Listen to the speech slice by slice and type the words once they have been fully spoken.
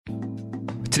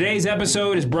Today's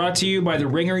episode is brought to you by the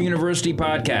Ringer University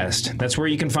podcast. That's where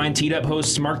you can find Teed Up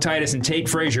hosts Mark Titus and Tate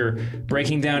Frazier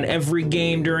breaking down every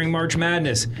game during March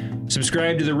Madness.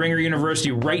 Subscribe to the Ringer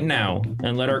University right now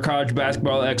and let our college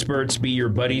basketball experts be your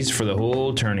buddies for the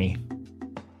whole tourney.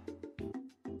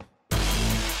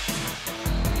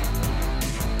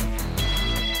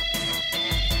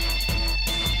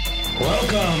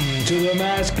 Welcome to the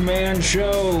Masked Man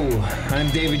Show. I'm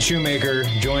David Shoemaker,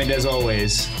 joined as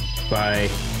always by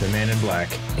the man in black.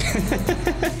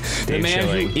 The man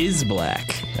Schilling. Who is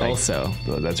black, also.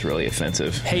 That's really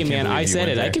offensive. Hey, man, I said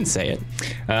it. There. I can say it.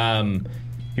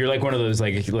 You're like one of those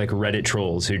like Reddit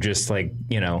trolls who just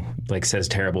says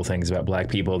terrible things about black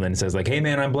people, and then says like, "Hey,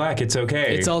 man, I'm black. It's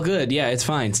okay. It's all good. Yeah, it's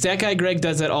fine." Stat Guy Greg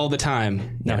does that all the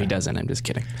time. No, he doesn't. I'm just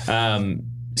kidding.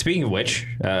 Speaking of which,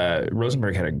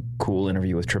 Rosenberg had a cool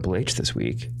interview with Triple H this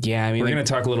week. Yeah, I mean... We're going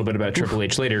to talk a little bit about Triple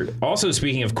H later. Also,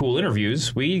 speaking of cool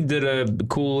interviews, we did a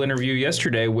cool interview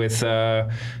yesterday with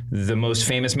the most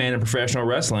famous man in professional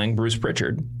wrestling, Bruce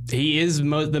Prichard. He is the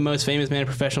most famous man in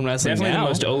professional wrestling Definitely now. The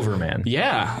most over man.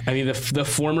 Yeah. I mean, the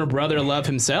former brother of love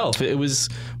himself. It was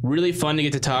really fun to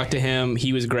get to talk to him.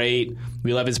 He was great.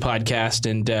 We love his podcast.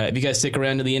 And if you guys stick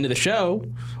around to the end of the show,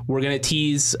 we're going to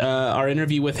tease our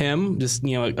interview with him, just,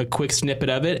 a quick snippet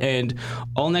of it. And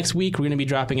all next week, we're going to be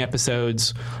dropping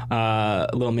episodes,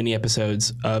 little mini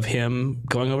episodes of him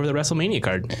going over the WrestleMania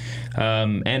card.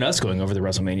 And us going over the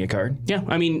WrestleMania card. Yeah,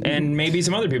 I mean... And maybe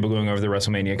some other people going over the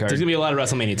WrestleMania card. There's going to be a lot of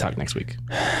WrestleMania talk next week.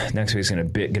 Next week's going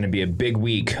to be a big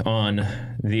week on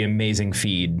the amazing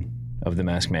feed of the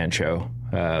Masked Man Show.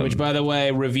 Which, by the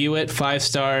way, review it 5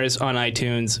 stars on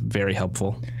iTunes. Very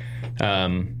helpful.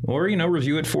 Or,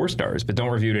 review it 4 stars, but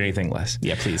don't review it anything less.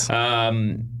 Yeah, please.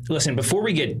 Listen, before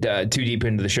we get too deep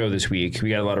into the show this week, we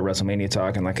got a lot of WrestleMania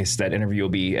talk, and like I said, that interview will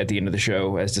be at the end of the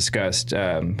show, as discussed.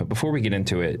 But before we get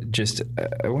into it,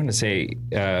 I want to say,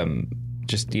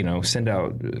 send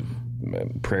out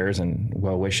prayers and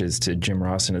well wishes to Jim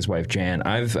Ross and his wife Jan.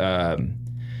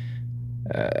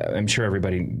 I'm sure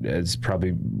everybody has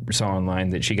probably saw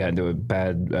online that she got into a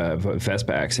bad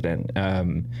Vespa accident.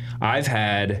 I've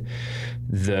had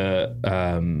the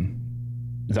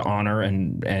honor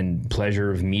and pleasure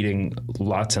of meeting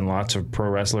lots and lots of pro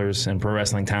wrestlers and pro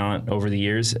wrestling talent over the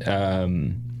years.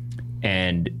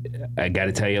 And I got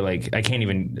to tell you, I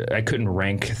couldn't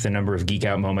rank the number of geek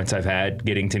out moments I've had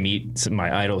getting to meet some of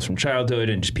my idols from childhood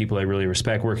and just people I really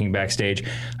respect working backstage.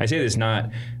 I say this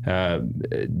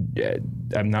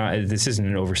this isn't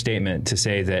an overstatement to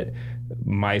say that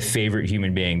my favorite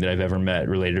human being that I've ever met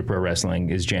related to pro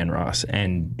wrestling is Jan Ross.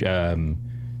 And,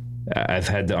 I've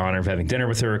had the honor of having dinner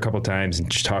with her a couple times and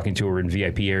just talking to her in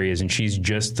VIP areas. And she's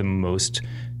just the most,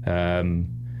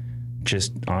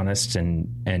 just honest and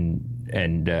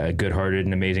good-hearted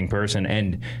and amazing person.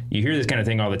 And you hear this kind of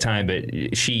thing all the time,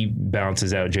 but she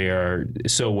balances out JR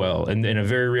so well and in a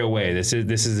very real way. This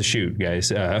is the shoot,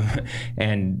 guys.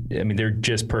 And I mean, they're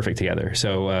just perfect together.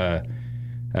 So,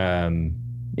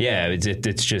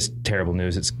 it's just terrible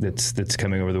news that's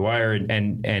coming over the wire.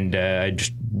 And I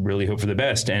just really hope for the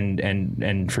best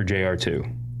and for JR too.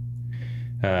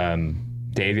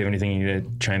 Dave, you have anything you need to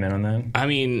chime in on that? I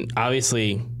mean,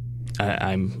 obviously,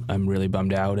 I'm really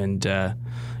bummed out, and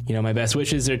my best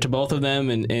wishes are to both of them.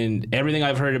 And everything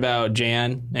I've heard about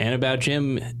Jan and about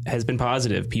Jim has been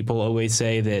positive. People always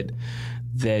say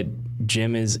that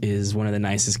Jim is one of the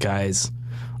nicest guys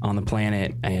on the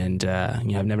planet, and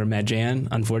I've never met Jan,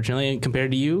 unfortunately, compared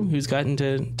to you, who's gotten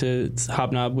to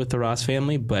hobnob with the Ross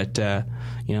family. But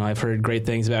I've heard great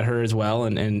things about her as well,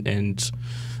 and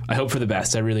I hope for the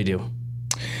best. I really do.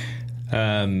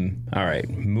 All right,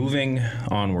 moving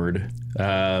onward.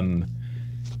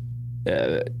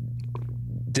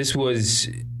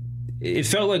 It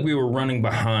felt like we were running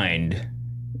behind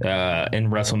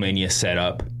in WrestleMania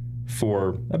setup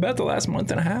for about the last month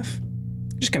and a half,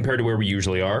 just compared to where we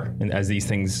usually are, and as these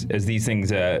things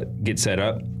get set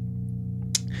up.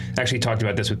 Actually talked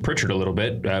about this with Prichard a little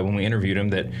bit when we interviewed him,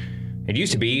 that it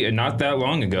used to be not that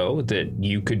long ago that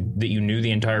you knew the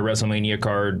entire WrestleMania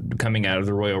card coming out of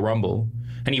the Royal Rumble.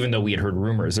 And even though we had heard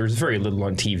rumors, there was very little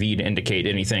on TV to indicate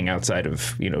anything outside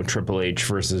of, Triple H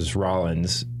versus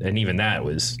Rollins. And even that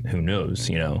was, who knows,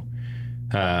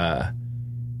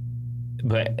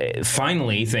 But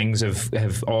finally, things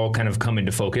have all kind of come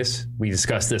into focus. We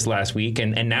discussed this last week,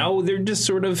 and now they're just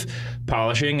sort of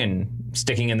polishing and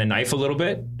sticking in the knife a little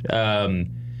bit.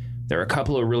 There are a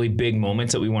couple of really big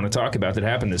moments that we want to talk about that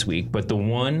happened this week, but the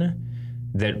one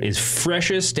that is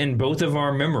freshest in both of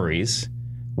our memories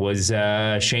was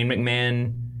Shane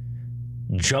McMahon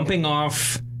jumping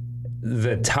off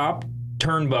the top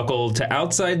turnbuckle to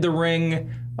outside the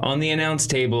ring on the announce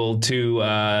table to,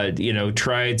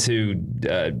 try to,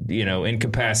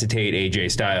 incapacitate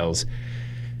AJ Styles.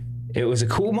 It was a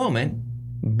cool moment,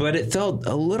 but it felt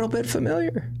a little bit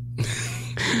familiar.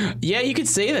 Yeah, you could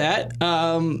say that.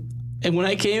 And when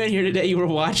I came in here today, you were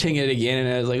watching it again,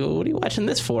 and I was like, well, what are you watching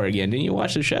this for again? Didn't you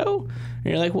watch the show? And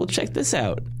you're like, well, check this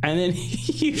out. And then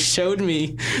you showed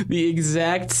me the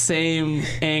exact same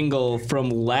angle from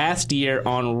last year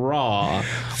on Raw.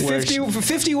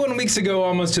 51 weeks ago,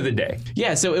 almost to the day.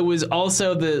 Yeah, so it was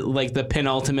also the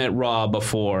penultimate Raw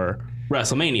before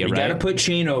WrestleMania, right? You got to put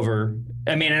Shane over.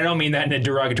 I mean, I don't mean that in a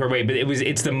derogatory way, but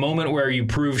it's the moment where you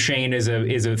prove Shane is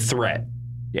a threat.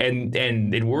 And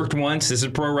it worked once. This is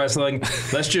pro wrestling.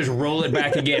 Let's just roll it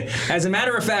back again. As a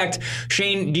matter of fact,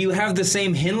 Shane, do you have the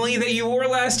same Henley that you wore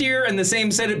last year and the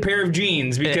same pair of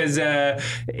jeans? Because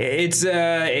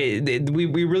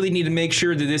we really need to make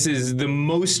sure that this is the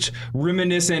most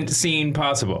reminiscent scene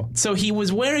possible. So he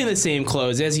was wearing the same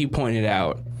clothes, as you pointed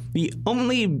out. The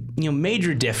only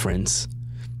major difference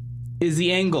is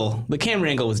the angle. The camera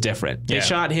angle was different. They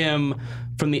shot him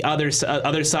from the other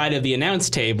side of the announce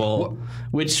table,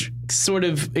 which sort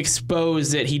of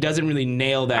exposed that he doesn't really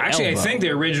nail that Actually, elbow. I think the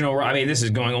original Raw, I mean, this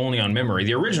is going only on memory.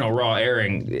 The original Raw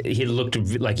airing, he looked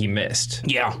like he missed.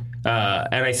 Yeah.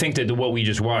 And I think that what we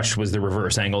just watched was the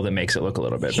reverse angle that makes it look a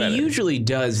little bit better. He usually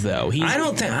does, though.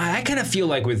 I kind of feel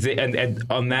like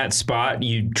on that spot,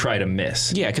 you try to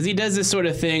miss. Yeah, because he does this sort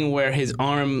of thing where his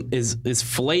arm is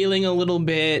flailing a little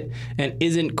bit and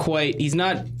isn't quite, he's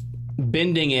not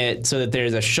bending it so that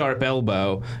there's a sharp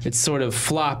elbow. It's sort of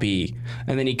floppy,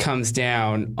 and then he comes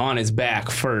down on his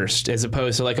back first, as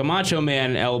opposed to like a Macho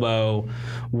Man elbow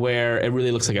where it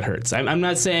really looks like it hurts. I'm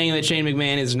not saying that Shane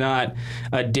McMahon is not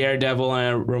a daredevil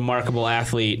and a remarkable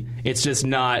athlete. It's just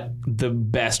not the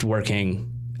best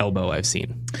working elbow I've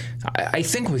seen. I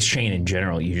think with Shane in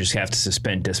general, you just have to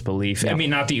suspend disbelief. Yeah. I mean,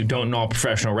 not that you don't know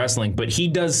professional wrestling, but he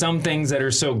does some things that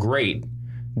are so great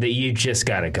that you just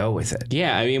got to go with it.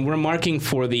 Yeah, I mean, we're marking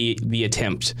for the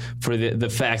attempt, for the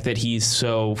fact that he's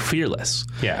so fearless.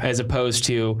 Yeah. As opposed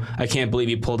to, I can't believe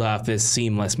he pulled off this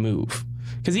seamless move.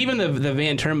 Because even the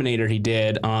Van Terminator he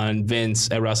did on Vince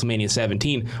at WrestleMania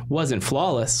 17 wasn't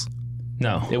flawless.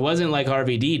 No. It wasn't like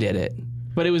RVD did it.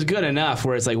 But it was good enough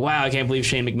where it's like, wow, I can't believe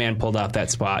Shane McMahon pulled off that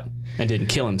spot and didn't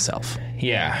kill himself.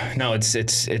 Yeah. No,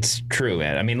 it's true,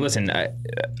 man. I mean, listen, I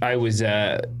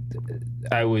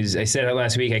said it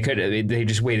last week. They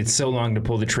just waited so long to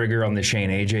pull the trigger on the Shane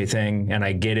AJ thing, and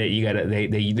I get it. You got to.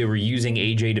 They were using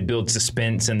AJ to build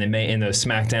suspense in the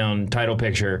SmackDown title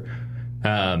picture.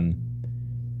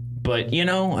 But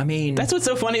I mean, that's what's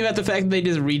so funny about the fact that they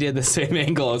just redid the same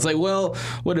angle. It's like, well,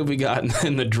 what have we got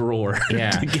in the drawer?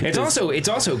 Yeah, it's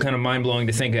also kind of mind blowing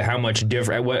to think of how much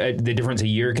the difference a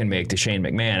year can make to Shane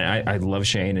McMahon. I love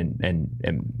Shane, and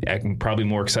I'm probably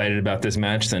more excited about this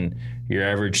match than your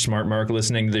average smart mark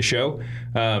listening to the show.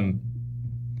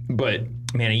 But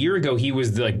man, a year ago he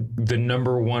was like the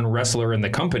number one wrestler in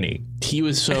the company. He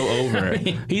was so over.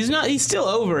 He's still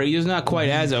over. He's not quite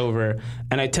as over.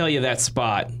 And I tell you, that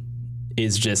spot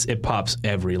is just, it pops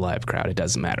every live crowd. It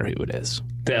doesn't matter who it is.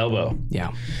 The elbow.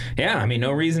 Yeah. Yeah, I mean,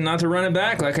 no reason not to run it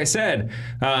back, like I said.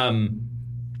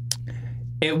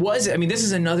 This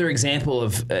is another example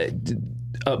of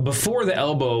before the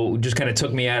elbow just kind of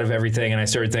took me out of everything, and I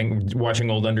started watching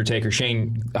old Undertaker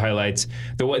Shane highlights.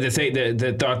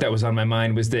 The thought that was on my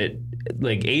mind was that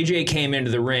like AJ came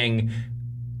into the ring,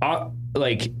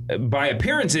 like by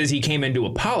appearances he came in to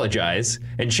apologize,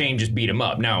 and Shane just beat him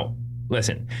up. Now,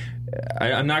 listen,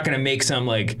 I'm not going to make some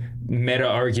like meta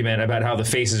argument about how the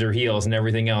faces are heels and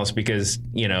everything else, because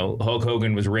Hulk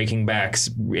Hogan was raking backs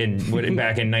back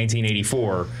in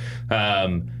 1984,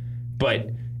 but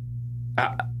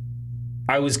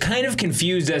I was kind of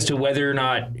confused as to whether or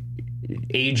not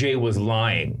AJ was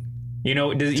lying. You know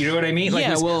what I mean? Like,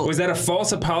 yeah, was that a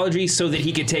false apology so that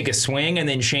he could take a swing and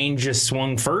then Shane just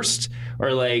swung first, or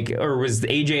was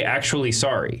AJ actually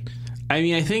sorry? I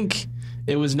mean, I think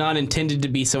it was not intended to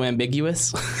be so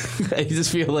ambiguous. I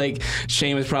just feel like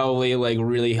Shane was probably like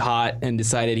really hot and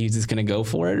decided he was just going to go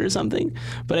for it or something.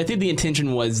 But I think the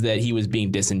intention was that he was being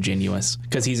disingenuous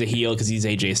because he's a heel, because he's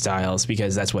AJ Styles,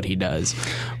 because that's what he does.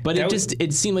 But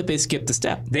it seemed like they skipped the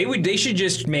step. They should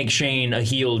just make Shane a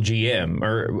heel GM,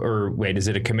 or wait, is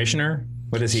it a commissioner?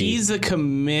 What is he? He's the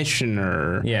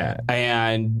commissioner. Yeah.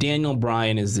 And Daniel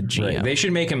Bryan is the GM. Right. They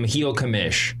should make him heel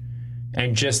commish.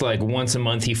 And just like once a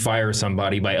month he fires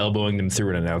somebody by elbowing them through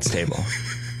an announce table.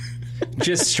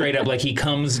 Just straight up, like he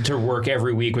comes to work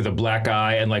every week with a black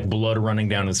eye and like blood running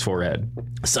down his forehead.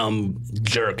 Some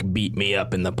jerk beat me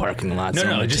up in the parking lot.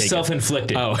 No, just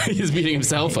self-inflicted. Oh, he's beating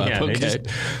himself up. Yeah, okay. just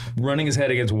running his head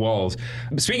against walls.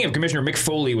 Speaking of Commissioner, Mick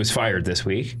Foley was fired this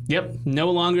week. Yep.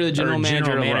 No longer the general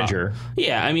manager of Raw.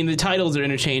 Yeah, I mean, the titles are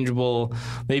interchangeable.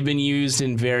 They've been used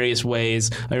in various ways.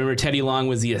 I remember Teddy Long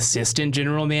was the assistant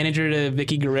general manager to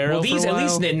Vicky Guerrero for a while.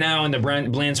 At least now in the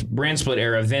brand split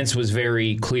era, Vince was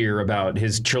very clear about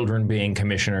his children being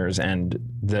commissioners and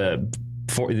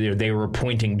they were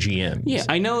appointing GMs. Yeah,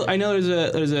 I know.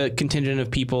 There's a contingent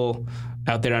of people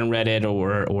out there on Reddit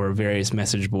or various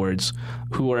message boards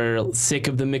who are sick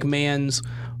of the McMahons,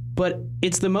 but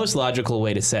it's the most logical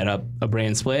way to set up a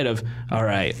brand split of, all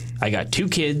right, I got 2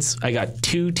 kids, I got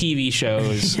 2 TV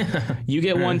shows, you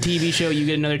get one TV show, you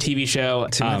get another TV show.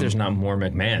 To me, there's not more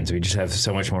McMahons. We just have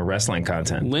so much more wrestling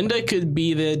content. Linda could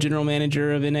be the general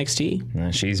manager of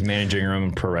NXT. She's managing her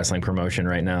own pro wrestling promotion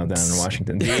right now down in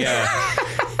Washington.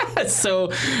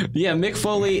 So, yeah, Mick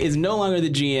Foley is no longer the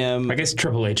GM. I guess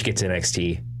Triple H gets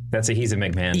NXT. He's a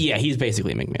McMahon. Yeah, he's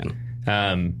basically a McMahon.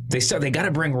 They got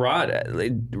to bring Rod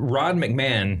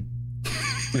McMahon,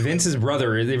 Vince's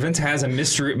brother. Vince has a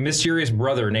mysterious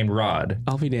brother named Rod.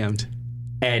 I'll be damned.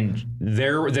 And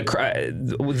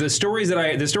the story that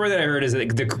I heard is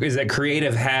that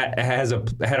Creative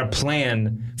had a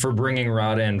plan for bringing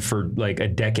Rod in for like a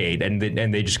decade, and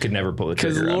they just could never pull the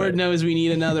trigger. Because Lord knows we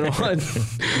need another one.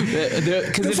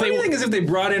 The funny thing is, if they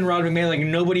brought in Rod McMahon, like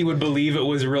nobody would believe it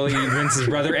was really Vince's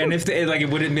brother, and if it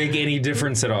wouldn't make any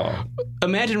difference at all.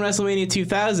 Imagine WrestleMania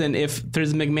 2000 if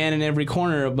there's a McMahon in every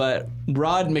corner, but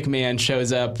Rod McMahon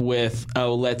shows up with,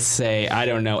 let's say, I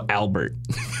don't know, Albert.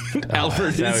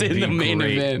 Albert is in the main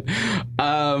event.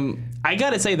 I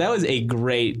gotta say, that was a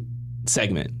great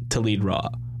segment to lead Raw.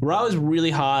 Raw was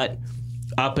really hot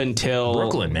up until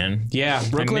Brooklyn, man. Yeah,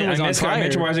 Brooklyn was on fire. I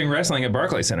miss watching wrestling at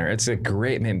Barclays Center. It's a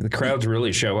great, man. The crowds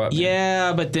really show up.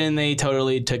 Yeah, but then they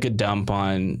totally took a dump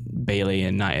on Bayley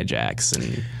and Nia Jax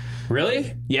and.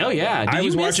 Really? Yeah, yeah. Did I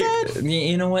was watching. That?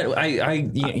 You know what?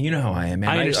 You know how I am, man.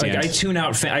 I understand.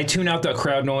 I tune out the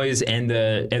crowd noise and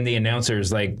the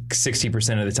announcers like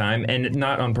 60% of the time, and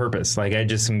not on purpose. Like I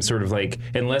just am sort of like,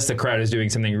 unless the crowd is doing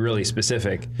something really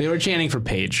specific. They were chanting for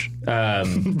Paige.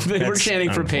 They were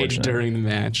chanting for Paige during the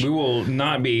match. We will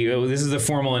not be. This is a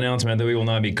formal announcement that we will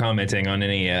not be commenting on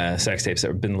any sex tapes that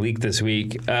have been leaked this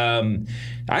week.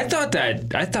 I thought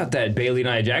that Bayley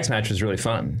Nia Jax match was really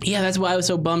fun. Yeah, that's why I was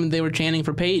so bummed they were chanting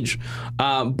for Paige.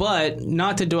 But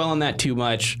not to dwell on that too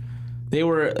much, they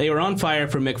were on fire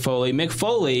for Mick Foley. Mick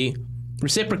Foley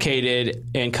reciprocated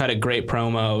and cut a great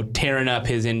promo, tearing up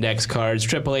his index cards.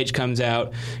 Triple H comes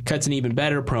out, cuts an even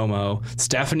better promo.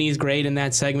 Stephanie's great in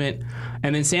that segment.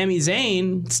 And then Sami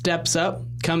Zayn steps up,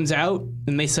 comes out,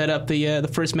 and they set up the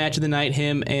first match of the night,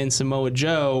 him and Samoa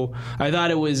Joe. I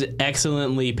thought it was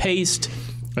excellently paced.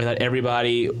 I thought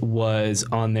everybody was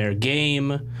on their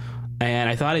game. And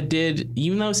I thought it did,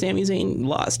 even though Sami Zayn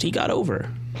lost, he got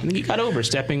over. I think he got over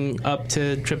stepping up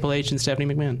to Triple H and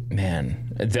Stephanie McMahon.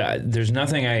 Man, there's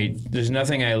nothing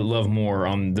I love more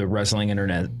on the wrestling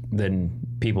internet than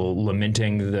people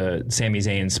lamenting the Sami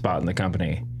Zayn spot in the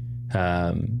company.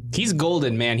 He's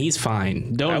golden, man. He's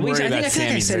fine. Don't worry about Sami Zayn. I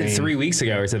think I said it 3 weeks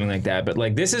ago or something like that. But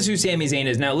like, this is who Sami Zayn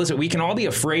is now. Listen, we can all be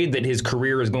afraid that his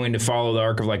career is going to follow the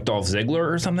arc of like Dolph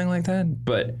Ziggler or something like that.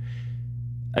 But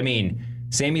I mean,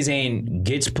 Sami Zayn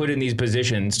gets put in these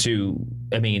positions to.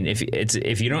 I mean, if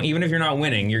you don't, even if you're not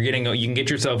winning, you can get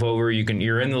yourself over.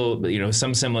 You're in the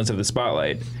some semblance of the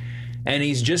spotlight. And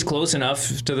he's just close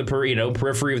enough to the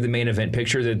periphery of the main event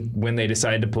picture that when they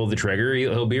decide to pull the trigger,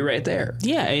 he'll be right there.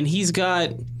 Yeah, and he's got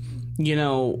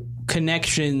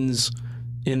connections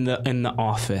in the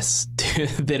office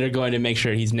that are going to make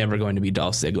sure he's never going to be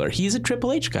Dolph Ziggler. He's a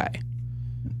Triple H guy.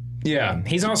 Yeah,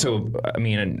 he's also. I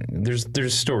mean,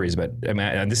 there's stories, but I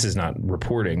mean, this is not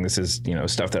reporting. This is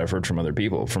stuff that I've heard from other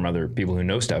people who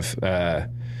know stuff.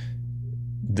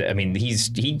 I mean, he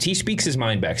speaks his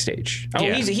mind backstage. Oh,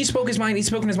 yeah. He spoke his mind. He's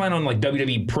spoken his mind on like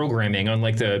WWE programming, on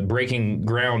like the Breaking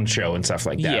Ground show and stuff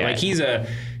like that. Yeah. Like he's a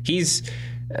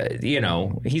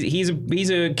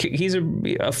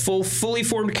fully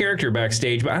formed character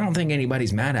backstage, but I don't think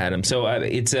anybody's mad at him. So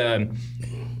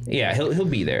he'll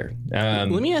be there. Let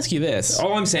me ask you this.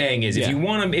 All I'm saying is, if you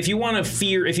want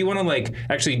to like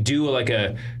actually do like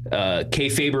a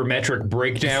kayfabe metric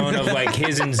breakdown of like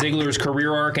his and Ziggler's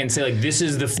career arc and say like this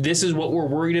is what we're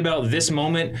worried about this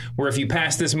moment, where if you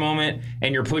pass this moment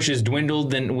and your push is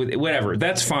dwindled, then whatever,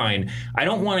 that's fine. I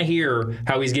don't want to hear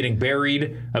how he's getting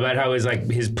buried, about how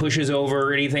his push is over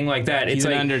or anything like that. He's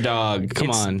an underdog.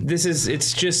 Come on.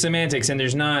 It's just semantics, and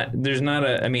there's not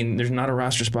a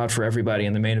roster spot for everybody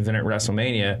in the main event at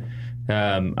WrestleMania.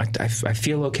 I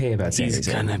feel okay about saying he's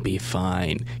gonna be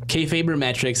fine. Kayfabe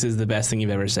metrics is the best thing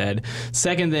you've ever said.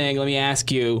 Second thing, let me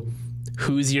ask you,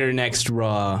 who's your next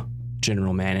Raw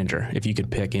general manager, if you could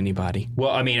pick anybody?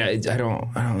 Well, I mean, I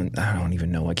don't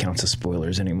even know what counts as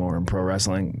spoilers anymore in pro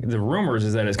wrestling. The rumors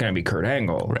is that it's going to be Kurt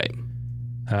Angle, right?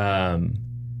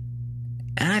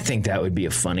 And I think that would be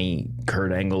a funny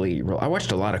Kurt Angle-y role. I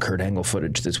watched a lot of Kurt Angle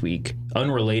footage this week,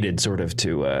 unrelated sort of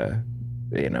to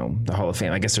the Hall of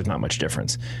Fame. I guess there's not much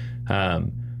difference.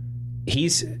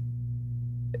 He's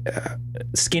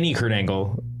skinny Kurt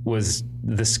Angle was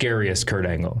the scariest Kurt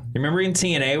Angle. You remember in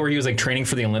TNA where he was like training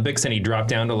for the Olympics and he dropped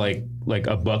down to like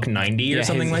 $190 or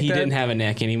something like that? He didn't have a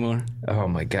neck anymore. Oh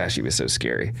my gosh, he was so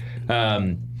scary.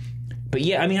 But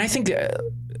yeah, I mean, I think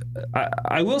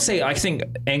I will say I think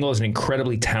Angle is an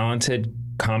incredibly talented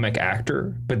comic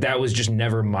actor, but that was just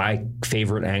never my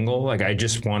favorite Angle. Like I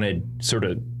just wanted sort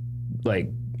of like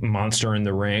monster in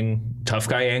the ring, tough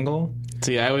guy Angle.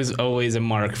 See, I was always a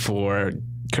mark for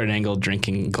Kurt Angle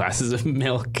drinking glasses of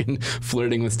milk and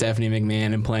flirting with Stephanie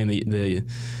McMahon and playing the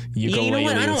ukulele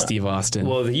with Steve Austin.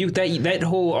 Well, that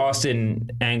whole Austin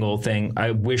Angle thing,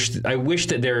 I wish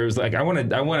that there was like I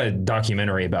want a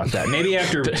documentary about that. Maybe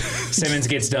after Simmons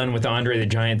gets done with the Andre the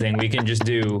Giant thing, we can just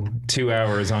do 2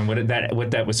 hours on what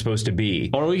that was supposed to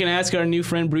be. Or we can ask our new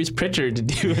friend Bruce Prichard to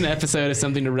do an episode of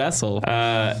Something to Wrestle.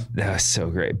 That was so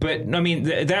great. But I mean,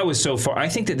 that was so far. I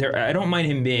think that I don't mind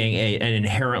him being an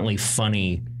inherently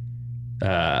funny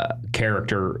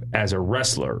character as a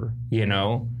wrestler,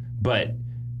 but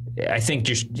I think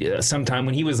just sometime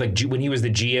when he was the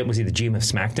GM, was he the GM of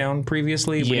SmackDown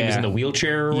previously? When he was in the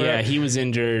wheelchair or whatever? Yeah, he was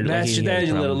injured. That is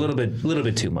a little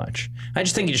bit too much. I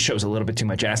just think he just shows a little bit too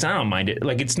much ass. I don't mind it.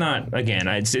 Like it's not, again,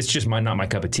 it's just not my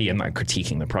cup of tea. I'm not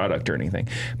critiquing the product or anything.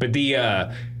 But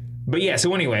but yeah,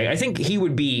 so anyway, I think he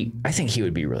would be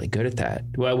really good at that.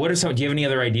 Well, do you have any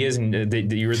other ideas that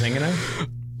you were thinking of?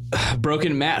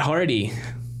 Broken Matt Hardy.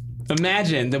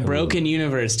 Imagine the broken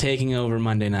universe taking over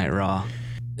Monday Night Raw.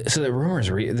 So the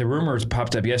rumors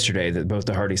popped up yesterday that both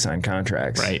the Hardys signed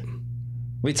contracts. Right.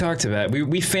 We talked about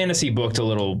we fantasy booked a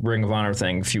little Ring of Honor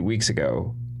thing a few weeks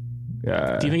ago. Do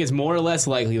you think it's more or less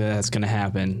likely that that's going to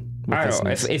happen? I don't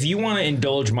know. If you want to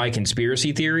indulge my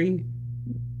conspiracy theory,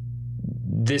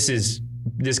 this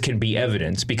can be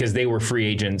evidence because they were free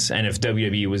agents, and if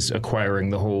WWE was acquiring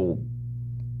the whole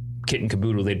kit and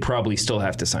caboodle, they'd probably still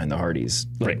have to sign the Hardys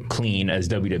clean as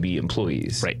WWE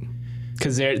employees. Right.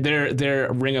 Because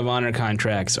their Ring of Honor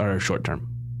contracts are short term.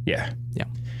 Yeah. Yeah.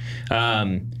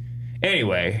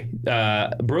 Anyway,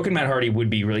 Broken Matt Hardy would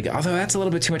be really good. Although that's a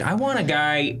little bit too much. I want a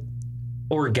guy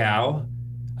or gal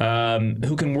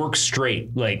who can work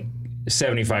straight like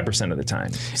 75% of the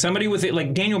time. Somebody with it,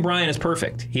 like Daniel Bryan is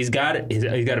perfect. He's got a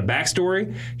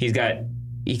backstory. He's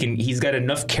got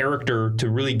enough character to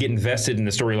really get invested in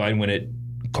the storyline when it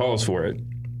calls for it.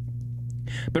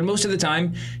 But most of the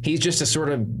time, he's just a sort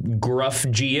of gruff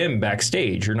GM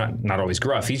backstage, or not always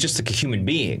gruff. He's just like a human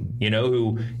being,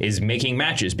 who is making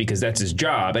matches because that's his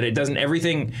job. And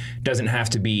everything doesn't have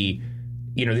to be,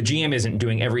 the GM isn't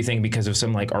doing everything because of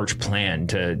some like arch plan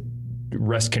to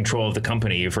wrest control of the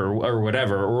company or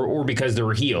whatever, or because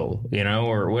they're a heel,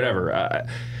 or whatever.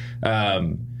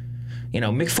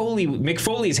 Mick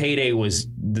Foley's heyday was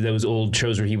those old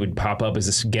shows where he would pop up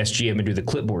as a guest GM and do the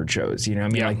clipboard shows.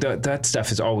 Like that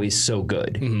stuff is always so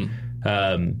good.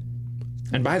 Mm-hmm.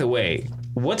 And by the way,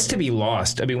 what's to be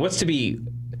lost? I mean, what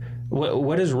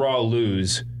does Raw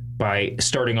lose by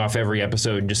starting off every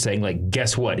episode and just saying like,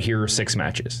 guess what? Here are 6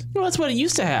 matches. Well, that's what it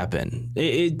used to happen.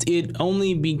 There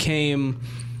only became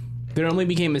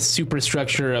a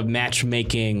superstructure of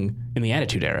matchmaking in the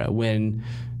Attitude Era when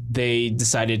they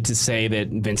decided to say that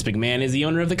Vince McMahon is the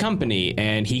owner of the company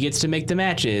and he gets to make the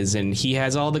matches and he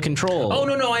has all the control. Oh,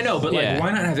 no, I know. But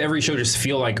why not have every show just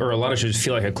feel like, or a lot of shows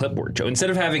feel like a clipboard show? Instead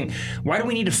of having, why do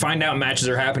we need to find out matches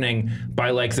are happening by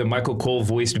like the Michael Cole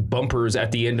voiced bumpers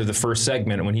at the end of the first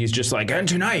segment when he's just like, and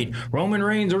tonight, Roman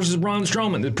Reigns versus Braun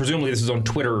Strowman. Presumably this was on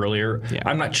Twitter earlier. Yeah.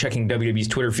 I'm not checking WWE's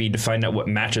Twitter feed to find out what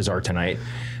matches are tonight.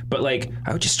 But like,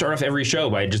 I would just start off every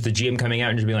show by just the GM coming out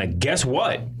and just being like, guess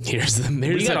what? Here's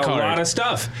We got a card. lot of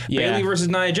stuff. Yeah. Bayley versus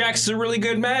Nia Jax is a really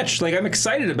good match. Like, I'm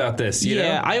excited about this. You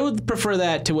know? I would prefer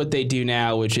that to what they do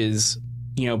now, which is,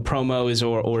 promos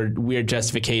or weird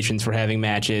justifications for having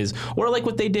matches, or like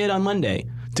what they did on Monday.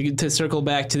 To circle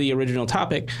back to the original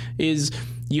topic, is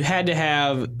you had to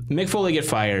have Mick Foley get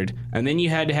fired, and then you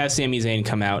had to have Sami Zayn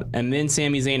come out, and then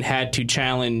Sami Zayn had to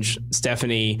challenge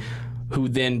Stephanie, who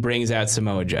then brings out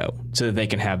Samoa Joe so that they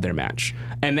can have their match.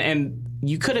 And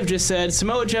you could have just said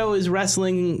Samoa Joe is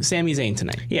wrestling Sami Zayn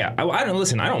tonight. Yeah, I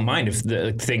don't mind if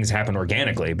the things happen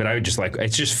organically, but I would just like,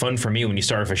 it's just fun for me when you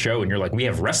start off a show and you're like, we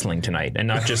have wrestling tonight, and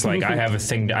not just like I have a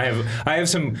thing. I have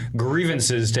some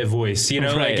grievances to voice.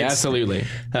 Right, like absolutely.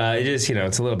 It just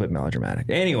it's a little bit melodramatic.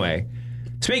 Anyway,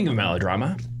 speaking of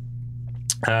melodrama,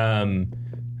 and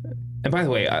by the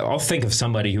way, I'll think of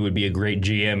somebody who would be a great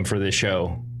GM for this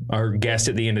show. Our guest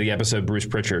at the end of the episode, Bruce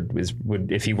Prichard, would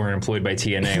if he weren't employed by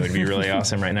TNA, would be really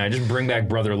awesome right now. Just bring back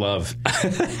Brother Love.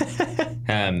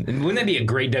 Wouldn't that be a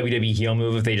great WWE heel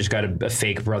move if they just got a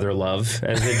fake Brother Love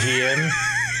as the GM?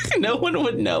 No one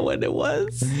would know what it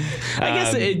was. I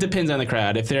guess it depends on the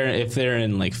crowd. If they're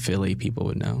in like Philly, people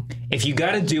would know. If you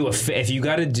got to do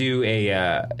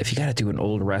an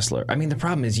old wrestler, I mean, the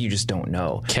problem is you just don't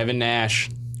know. Kevin Nash.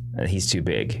 He's too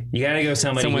big. You got to go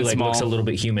somebody who like looks a little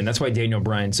bit human. That's why Daniel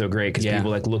Bryan's so great, because people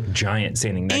like look giant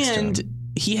standing next to him. And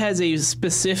he has a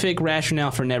specific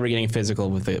rationale for never getting physical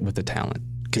with the talent,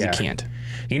 because he can't.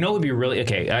 You know, it would be really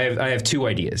okay. I have two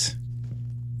ideas.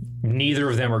 Neither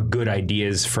of them are good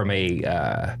ideas from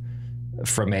a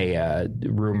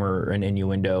rumor and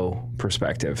innuendo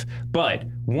perspective. But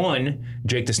one,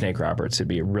 Jake the Snake Roberts would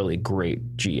be a really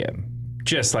great GM.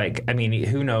 Just like, I mean,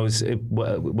 who knows what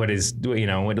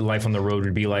life on the road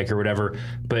would be like or whatever.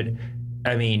 But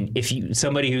I mean, if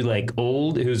somebody who's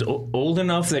old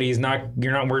enough that you're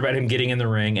not worried about him getting in the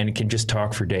ring and can just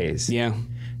talk for days. Yeah.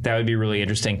 That would be really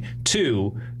interesting.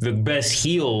 Two, the best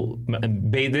heel,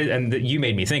 and you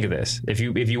made me think of this. If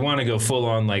you want to go full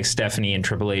on like Stephanie and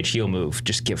Triple H heel move,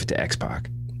 just give it to X-Pac.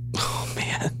 Oh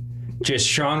man, just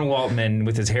Sean Waltman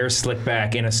with his hair slicked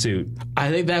back in a suit. I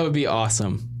think that would be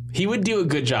awesome. He would do a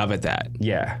good job at that.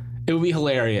 Yeah, it would be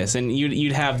hilarious, and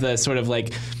you'd have the sort of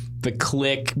like the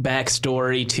Click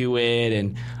backstory to it,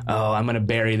 and I'm gonna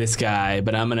bury this guy,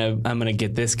 but I'm gonna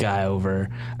get this guy over,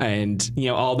 and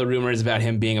all the rumors about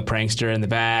him being a prankster in the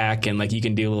back, and like you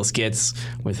can do little skits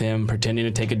with him pretending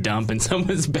to take a dump in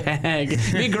someone's bag.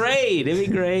 It'd be great.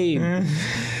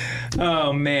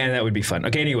 Oh man, that would be fun.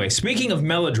 Okay, anyway, speaking of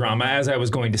melodrama, as I was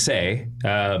going to say,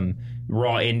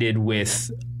 Raw ended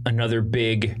with another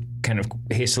big kind of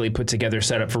hastily put together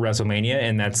setup for WrestleMania,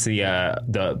 and that's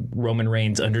the Roman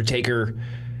Reigns Undertaker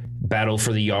battle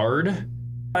for the yard.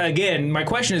 Again, my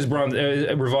question is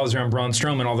revolves around Braun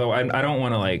Strowman, although I don't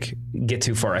want to like get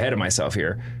too far ahead of myself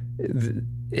here.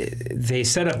 They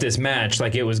set up this match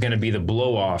like it was going to be the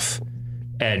blow off,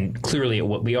 and clearly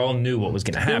we all knew what was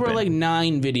going to happen. There were like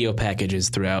 9 video packages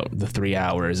throughout the 3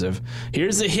 hours of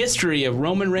here's the history of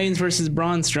Roman Reigns versus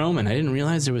Braun Strowman. I didn't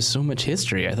realize there was so much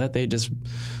history. I thought they just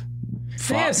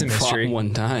fought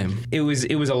one time. It was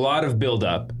a lot of build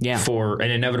up for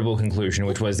an inevitable conclusion,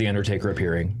 which was the Undertaker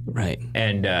appearing, right,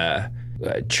 and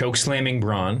choke slamming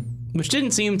Braun, which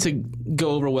didn't seem to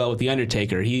go over well with the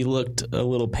Undertaker. He looked a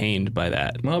little pained by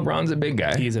that. Well, Braun's a big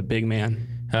guy. He's a big man.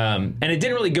 And it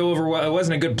didn't really go over well. It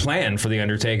wasn't a good plan for the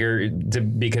Undertaker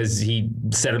because he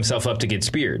set himself up to get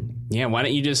speared. Yeah, why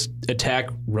don't you just attack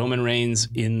Roman Reigns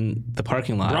in the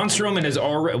parking lot? Braun Strowman is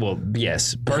already... Well,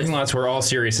 yes, parking lots where all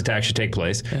serious attacks should take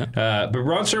place. Yeah. But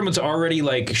Braun Strowman's already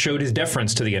like showed his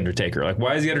deference to the Undertaker. Like,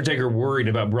 why is the Undertaker worried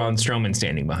about Braun Strowman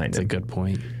standing behind him? That's a good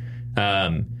point.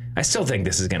 I still think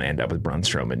this is going to end up with Braun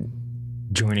Strowman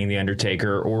joining the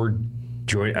Undertaker or...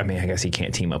 I mean, I guess he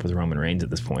can't team up with Roman Reigns at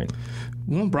this point.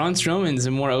 Well, Braun Strowman's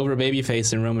a more over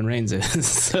babyface than Roman Reigns is,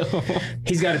 so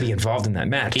he's got to be involved in that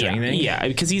match. Don't you think? Yeah,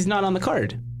 because he's not on the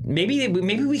card. Maybe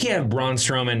we can have Braun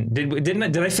Strowman.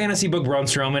 Did I fantasy book Braun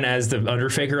Strowman as the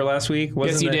Undertaker last week?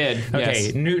 Yes, you did. Okay,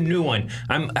 yes. New one.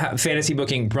 I'm fantasy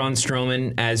booking Braun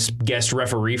Strowman as guest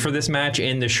referee for this match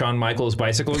in the Shawn Michaels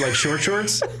bicycle like short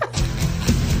shorts.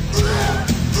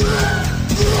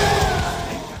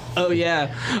 Oh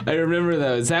yeah, I remember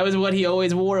those. That was what he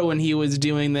always wore when he was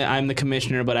doing the I'm the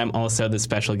commissioner, but I'm also the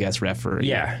special guest referee.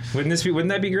 Yeah, wouldn't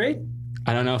that be great?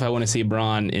 I don't know if I want to see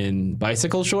Braun in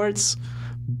bicycle shorts,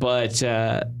 but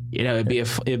it'd be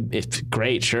it's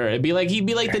great. Sure, he'd be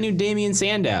like the new Damian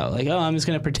Sandow. Like, I'm just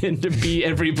gonna pretend to be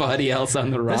everybody else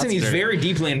on the roster. Listen, he's very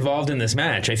deeply involved in this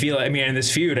match. I feel. I mean, in this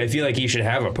feud, I feel like he should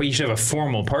have a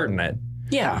formal part in it.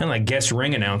 Yeah. And like guest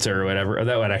ring announcer or whatever.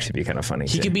 That would actually be kind of funny.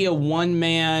 He could be a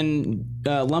one-man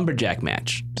lumberjack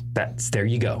match. There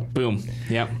you go. Boom.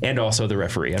 Yep. And also the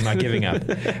referee. I'm not giving up.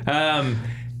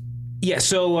 Yeah.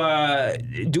 So,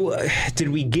 did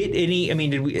we get any? I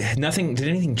mean, Did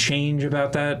anything change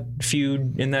about that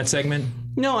feud in that segment?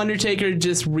 No, Undertaker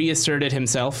just reasserted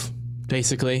himself.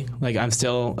 Basically, like, I'm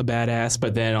still a badass,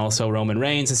 but then also Roman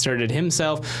Reigns asserted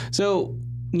himself. So,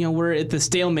 we're at the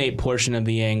stalemate portion of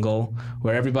the angle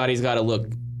where everybody's got to look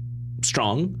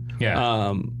strong.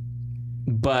 Yeah.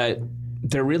 But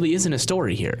there really isn't a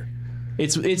story here.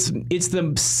 It's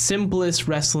the simplest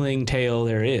wrestling tale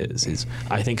there is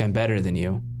I think I'm better than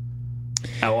you.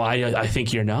 Oh, I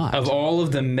think you're not. Of all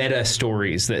of the meta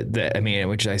stories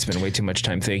which I spend way too much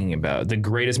time thinking about, the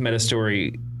greatest meta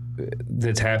story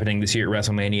that's happening this year at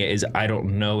WrestleMania is I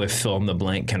don't know if Phil the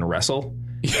Blank can wrestle.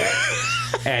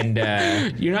 And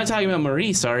you're not talking about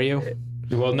Maurice, are you?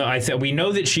 Well, no, we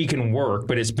know that she can work,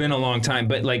 but it's been a long time.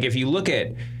 But like, if you look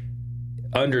at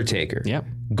Undertaker, yep,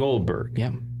 Goldberg,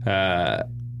 yep,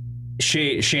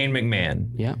 Shane McMahon,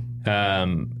 yeah.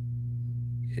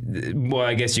 Well,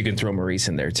 I guess you can throw Maurice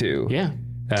in there too. Yeah.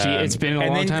 It's been a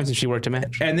long time since she worked a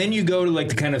match. And then you go to like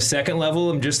the kind of second level.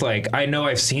 I'm just like, I know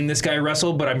I've seen this guy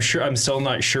wrestle, but I'm still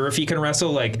not sure if he can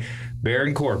wrestle. Like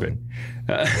Baron Corbin.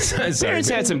 Baron's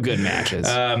had some good matches.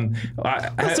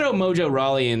 Let's throw Mojo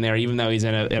Rawley in there, even though he's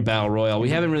in a battle royal. We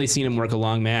haven't really seen him work a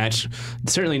long match.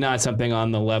 Certainly not something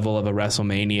on the level of a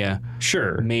WrestleMania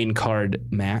main card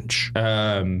match.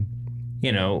 This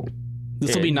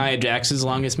will be Nia Jax's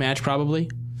longest match, probably.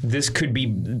 This could be.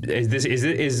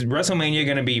 Is WrestleMania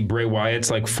going to be Bray Wyatt's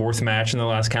like fourth match in the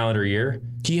last calendar year?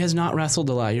 He has not wrestled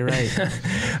a lot. You're right.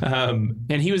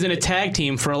 And he was in a tag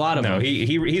team for a lot of them. No,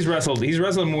 he's wrestled. He's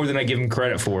wrestled more than I give him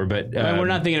credit for. But we're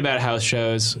not thinking about house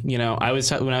shows. When I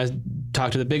was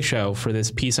talked to the Big Show for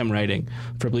this piece I'm writing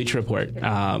for Bleacher Report.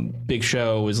 Big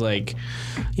Show was like,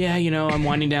 yeah, I'm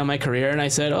winding down my career. And I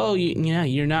said, oh,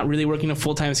 you're not really working a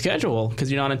full-time schedule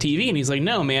because you're not on TV. And he's like,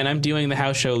 no, man, I'm doing the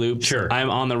house show loop. Sure.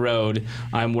 I'm on the road.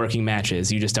 I'm working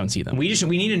matches. You just don't see them. We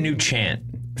need a new chant.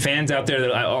 Fans out there,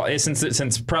 that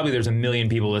since probably there's a million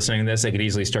people listening to this, they could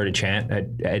easily start a chant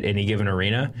at any given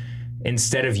arena.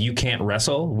 Instead of "you can't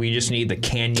wrestle," we just need the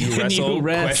 "can you wrestle?"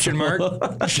 question mark. I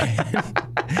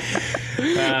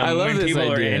love when this people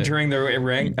idea. are entering the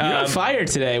ring. You're on fire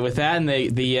today with that and the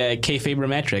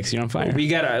kayfaberometrics. You're on fire.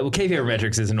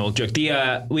 Kayfaberometrics is an old joke.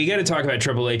 We got to talk about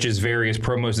Triple H's various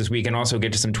promos this week and also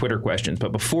get to some Twitter questions.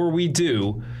 But before we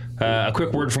do, a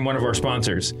quick word from one of our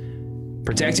sponsors.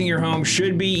 Protecting your home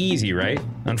should be easy, right?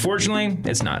 Unfortunately,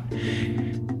 it's not.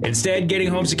 Instead, getting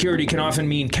home security can often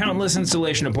mean countless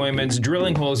installation appointments,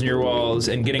 drilling holes in your walls,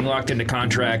 and getting locked into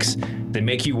contracts that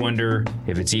make you wonder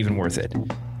if it's even worth it.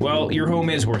 Well, your home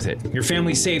is worth it. Your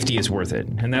family's safety is worth it.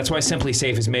 And that's why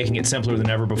SimpliSafe is making it simpler than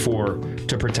ever before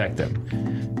to protect them.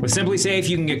 With SimpliSafe,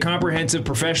 you can get comprehensive,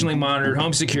 professionally monitored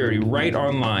home security right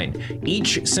online.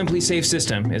 Each SimpliSafe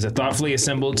system is a thoughtfully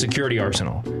assembled security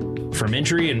arsenal. From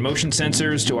entry and motion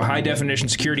sensors to a high-definition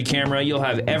security camera, you'll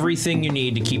have everything you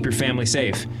need to keep your family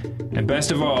safe. And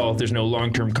best of all, there's no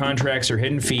long-term contracts or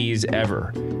hidden fees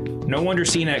ever. No wonder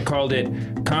CNET called it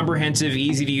comprehensive,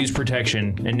 easy-to-use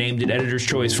protection and named it Editor's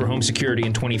Choice for Home Security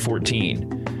in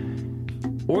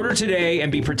 2014. Order today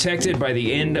and be protected by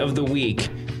the end of the week.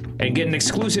 And get an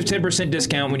exclusive 10%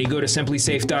 discount when you go to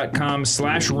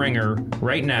simplisafe.com/ringer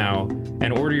right now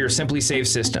and order your SimpliSafe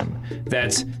system.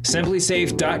 That's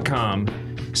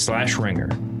simplisafe.com/ringer.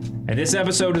 And this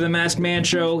episode of The Masked Man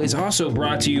Show is also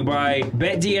brought to you by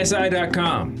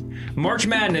BetDSI.com. March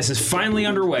Madness is finally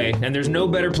underway, and there's no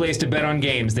better place to bet on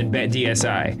games than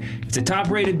BetDSI. It's a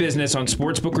top-rated business on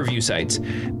sportsbook review sites.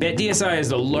 BetDSI is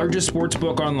the largest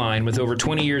sportsbook online with over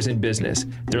 20 years in business.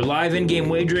 Their live in-game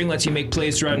wagering lets you make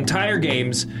plays throughout entire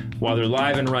games while they're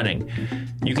live and running.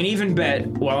 You can even bet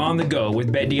while on the go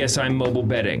with BetDSI mobile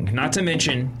betting. Not to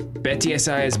mention,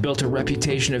 BetDSI has built a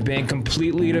reputation of being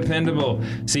completely dependable,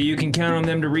 so you can count on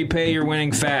them to repay your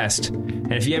winning fast.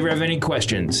 And if you ever have any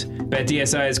questions,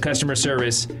 BetDSI's customer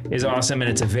service is awesome and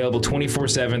it's available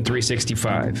 24/7,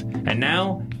 365. And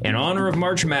now, in honor of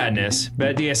March Madness,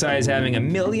 BetDSI is having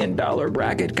 $1 million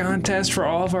bracket contest for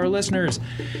all of our listeners.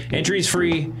 Entry is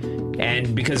free,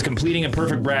 and because completing a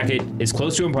perfect bracket is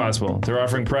close to impossible, they're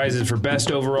offering prizes for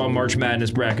best overall March Madness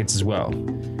brackets as well.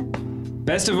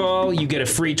 Best of all, you get a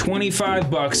free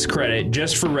 $25 credit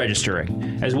just for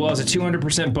registering, as well as a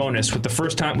 200% bonus with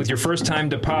your first time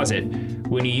deposit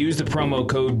when you use the promo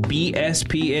code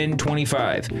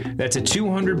BSPN25. That's a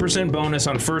 200% bonus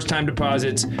on first time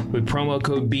deposits with promo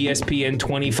code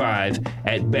BSPN25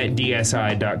 at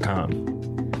betdsi.com.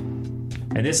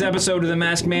 And this episode of The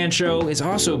Masked Man Show is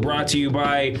also brought to you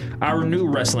by our new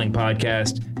wrestling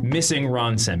podcast, Missing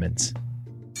Ron Simmons.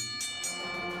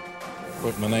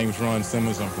 But my name is Ron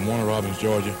Simmons. I'm from Warner Robins,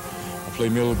 Georgia. I play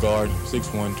middle guard,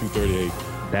 6'1", 238.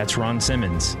 That's Ron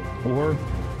Simmons. Or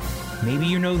maybe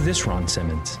you know this Ron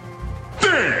Simmons.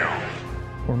 Damn!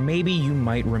 Or maybe you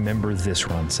might remember this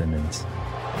Ron Simmons.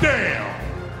 Damn!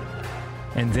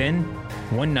 And then,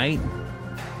 one night,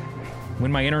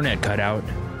 when my internet cut out,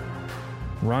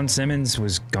 Ron Simmons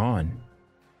was gone.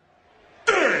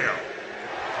 Damn!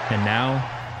 And now,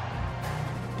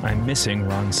 I'm missing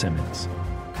Ron Simmons.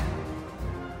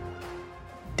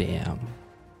 Damn.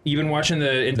 You been watching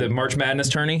the March Madness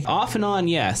tourney? Off and on,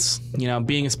 yes. You know,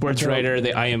 being a sports writer,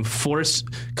 I am forced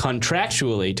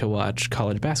contractually to watch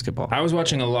college basketball. I was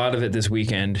watching a lot of it this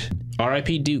weekend.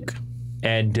 R.I.P. Duke.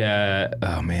 And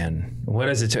oh man, what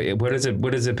does it tell you? What is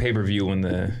a pay-per-view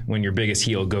when your biggest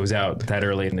heel goes out that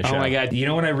early in the show? Oh my God! You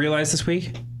know what I realized this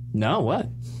week? No, what?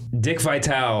 Dick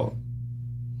Vitale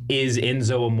is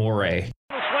Enzo Amore. Slam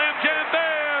jam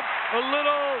bam, a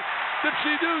little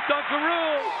dipsy do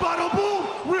dunkaroo. Bada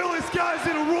boom! Realest guys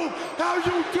in the room. How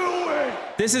you doing?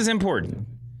 This is important.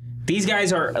 These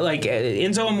guys are like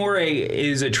Enzo Amore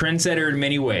is a trendsetter in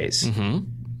many ways. Mm-hmm.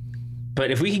 But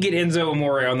if we could get Enzo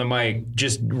Amore on the mic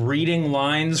just reading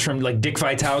lines from like Dick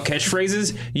Vitale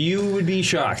catchphrases, you would be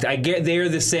shocked. I get they're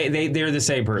the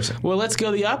same person. Well, let's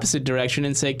go the opposite direction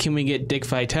and say, can we get Dick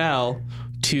Vitale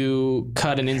to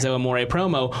cut an Enzo Amore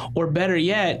promo, or better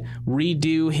yet,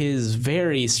 redo his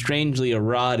very strangely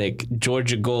erotic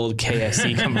Georgia Gold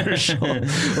KFC commercial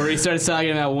where he starts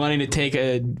talking about wanting to take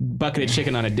a bucket of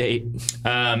chicken on a date.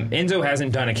 Enzo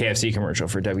hasn't done a KFC commercial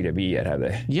for WWE yet, have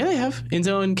they? Yeah, they have.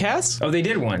 Enzo and Cass? Oh, they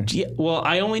did one. Yeah, well,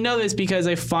 I only know this because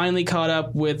I finally caught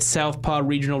up with Southpaw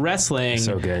Regional Wrestling.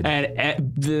 So good.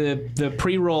 And the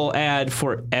pre-roll ad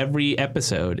for every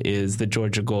episode is the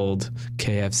Georgia Gold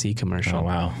KFC commercial. Oh,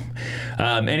 wow.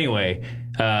 Anyway,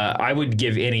 I would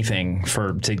give anything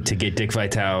to get Dick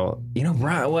Vitale. You know,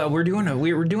 well, we're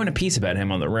doing a piece about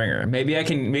him on the Ringer. Maybe I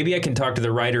can talk to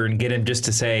the writer and get him just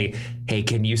to say, hey,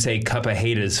 can you say cup of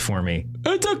haters for me?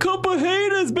 It's a cup of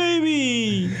haters,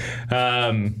 baby.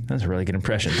 That's a really good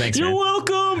impression. Thanks, You're man.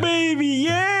 welcome, baby.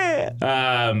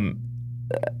 Yeah.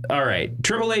 All right,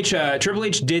 Triple H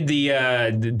did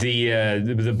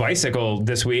the bicycle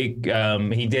this week.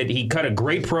 He cut a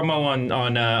great promo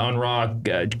on Raw,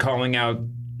 calling out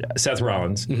Seth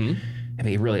Rollins. Mm-hmm. It'd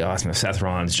be really awesome if Seth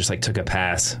Rollins just like took a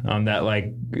pass on that,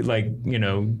 like you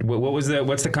know, what's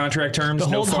the contract terms? The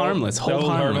hold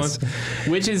harmless,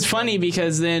 which is funny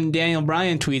because then Daniel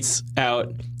Bryan tweets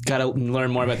out, got to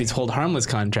learn more about these hold harmless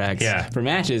contracts for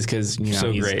matches because you know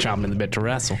so he's great. chomping at the bit to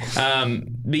wrestle.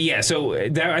 But yeah, so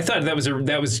I thought that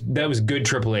was good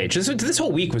Triple H. This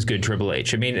whole week was good Triple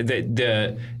H. I mean,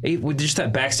 just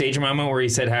that backstage moment where he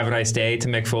said "Have a nice day" to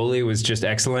Mick Foley was just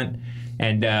excellent,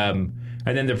 and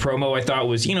then the promo I thought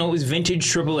was, you know, it was vintage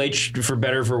Triple H for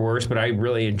better or for worse, but I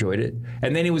really enjoyed it.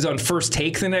 And then he was on First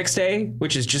Take the next day,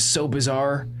 which is just so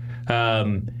bizarre.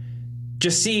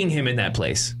 Just seeing him in that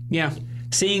place. Yeah.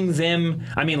 Seeing them,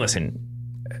 I mean, listen,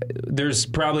 there's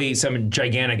probably some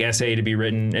gigantic essay to be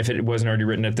written if it wasn't already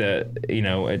written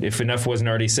if enough wasn't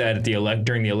already said at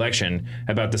during the election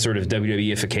about the sort of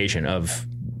WWE-ification of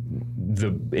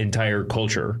the entire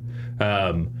culture.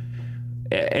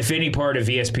 If any part of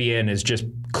ESPN is just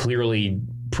clearly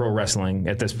pro wrestling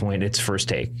at this point, it's First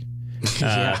Take.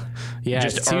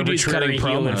 Just arbitrary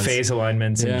heel and face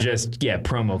alignments and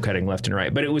promo cutting left and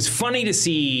right. But it was funny to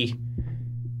see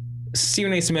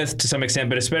Stephen A. Smith to some extent,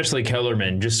 but especially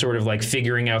Kellerman, just sort of like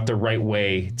figuring out the right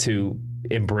way to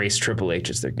embrace Triple H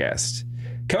as their guest.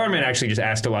 Kellerman actually just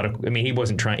asked a lot of, I mean, he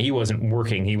wasn't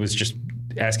working. He was just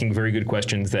asking very good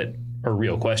questions that are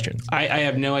real questions. I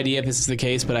have no idea if this is the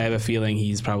case, but I have a feeling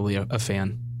he's probably a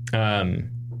fan.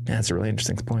 That's a really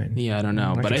interesting point. Yeah, I don't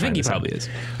know, but I think he probably is.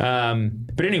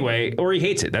 But anyway, or he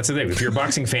hates it. That's the thing. If you're a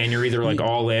boxing fan, you're either like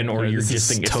all in or you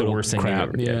just think it's the worst thing you've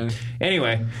ever did.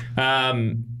 Anyway,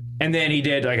 and then he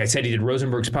did, like I said, he did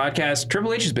Rosenberg's podcast.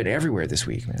 Triple H has been everywhere this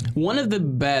week, man. One of the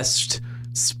best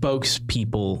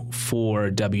spokespeople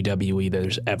for WWE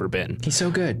there's ever been. He's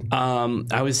so good. I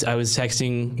was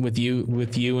texting with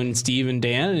you and Steve and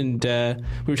Dan, and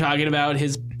we were talking about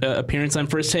his appearance on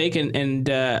First Take, and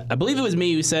I believe it was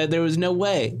me who said there was no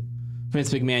way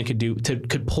Vince McMahon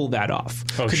could pull that off.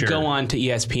 Go on to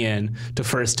ESPN to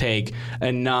First Take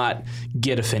and not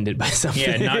get offended by something.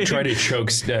 Yeah, not try to choke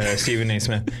Stephen A.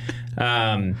 Smith.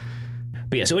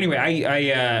 But yeah, so anyway,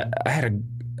 I had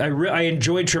I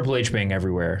enjoyed Triple H being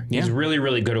everywhere. He's really,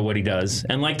 really good at what he does.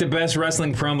 And like the best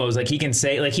wrestling promos, like he can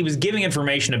say, like he was giving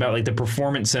information about like the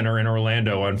Performance Center in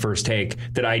Orlando on First Take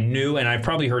that I knew and I've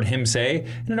probably heard him say.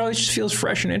 And it always just feels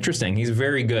fresh and interesting. He's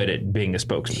very good at being a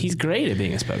spokesman. He's great at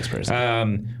being a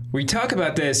spokesperson. We talk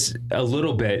about this a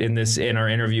little bit in our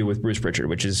interview with Bruce Prichard,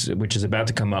 which is about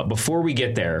to come up. Before we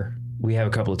get there, we have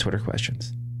a couple of Twitter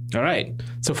questions. All right.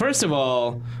 So first of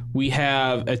all, we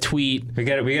have a tweet. We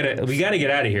got to get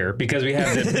out of here because we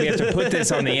have to put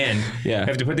this on the end. Yeah. We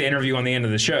have to put the interview on the end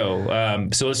of the show.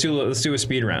 So let's do a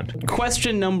speed round.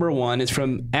 Question number 1 is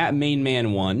from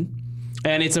 @mainman1,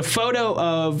 and it's a photo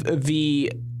of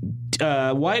the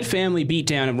Wyatt family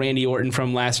beatdown of Randy Orton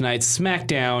from last night's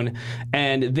SmackDown,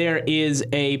 and there is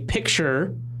a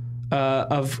picture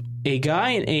of a guy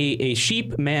in a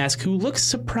sheep mask who looks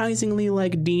surprisingly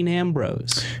like Dean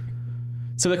Ambrose.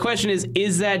 So the question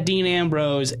is that Dean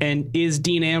Ambrose, and is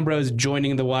Dean Ambrose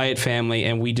joining the Wyatt family,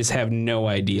 and we just have no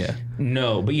idea?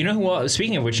 No, but you know who?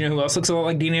 Speaking of which, you know who else looks a lot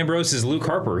like Dean Ambrose is Luke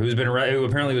Harper, who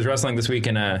apparently was wrestling this week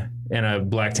in a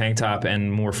black tank top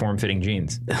and more form-fitting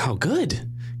jeans. Oh, good.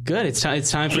 It's time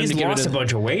for him to He's lost a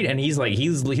bunch of weight, and he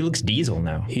looks diesel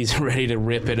now. He's ready to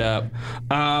rip it up.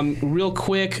 Real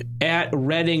quick,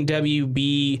 @Redding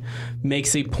WB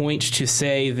makes a point to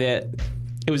say that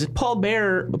it was Paul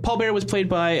Bearer. Paul Bearer was played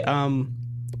by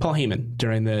Paul Heyman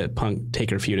during the Punk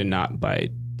Taker feud, and not by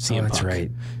CM Punk. That's right.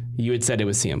 You had said it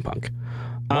was CM Punk.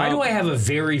 Why do I have a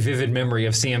very vivid memory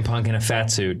of CM Punk in a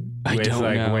fat suit with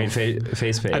know. white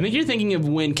face paint? I think you're thinking of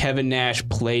when Kevin Nash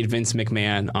played Vince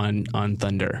McMahon on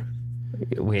Thunder.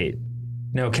 Wait.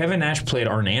 No, Kevin Nash played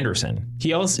Arn Anderson.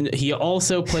 He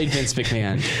also played Vince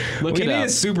McMahon. Look We it need up. a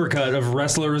supercut of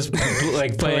wrestlers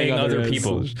like playing other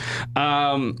people.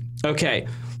 Okay.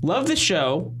 Love the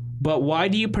show, but why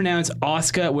do you pronounce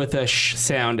Oscar with a sh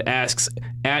sound? Asks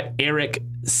 @Eric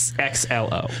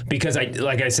XLO. Because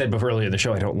like I said before earlier in the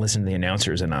show, I don't listen to the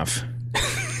announcers enough.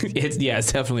 It's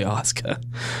definitely Oscar.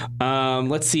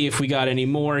 Let's see if we got any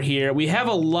more here. We have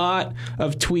a lot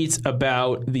of tweets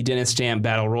about the Dennis Stamp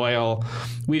Battle Royal.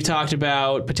 We've talked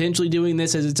about potentially doing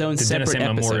this as its own separate Dennis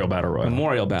Stamp episode.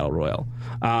 Memorial Battle Royal.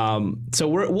 So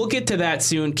we'll get to that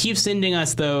soon. Keep sending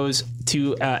us those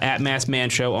to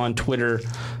 @MaskMan Show on Twitter.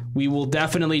 We will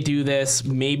definitely do this.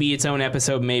 Maybe its own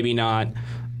episode, maybe not.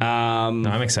 No,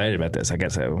 I'm excited about this. I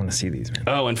guess I want to see these, man.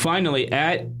 Oh, and finally,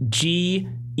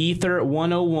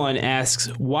 @GEther101 asks,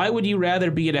 why would you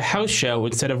rather be at a house show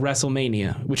instead of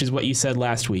WrestleMania, which is what you said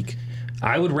last week?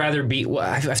 I would rather be. Well,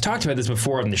 I've talked about this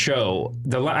before on the show.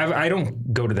 I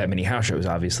don't go to that many house shows,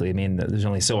 obviously. I mean, there's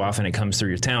only so often it comes through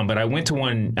your town. But I went to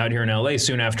one out here in LA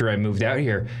soon after I moved out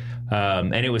here,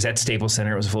 and it was at Staples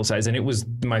Center. It was full size, and it was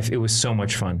so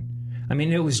much fun. I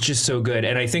mean, it was just so good.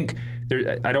 And I think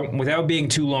without being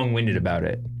too long-winded about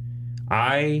it,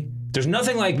 there's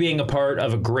nothing like being a part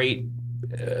of a great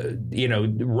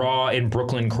Raw in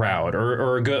Brooklyn crowd,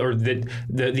 or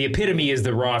the epitome is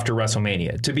the Raw after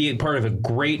WrestleMania. To be a part of a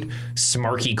great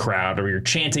smarky crowd, where you're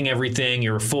chanting everything,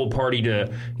 you're a full party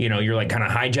to, you're like kind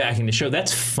of hijacking the show.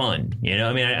 That's fun.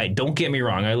 I mean, I don't get me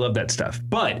wrong, I love that stuff,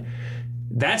 but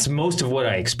that's most of what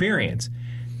I experience.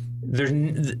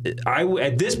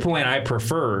 At this point, I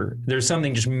prefer. There's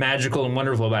something just magical and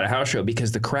wonderful about a house show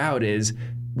because the crowd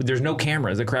there's no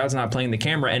cameras. The crowd's not playing the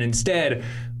camera, and instead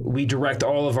we direct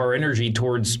all of our energy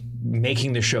towards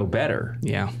making the show better.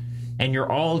 Yeah. And you're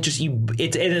all just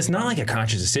it's not like a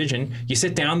conscious decision. You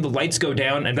sit down, the lights go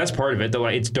down, and that's part of it.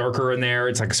 It's darker in there.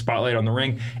 It's like a spotlight on the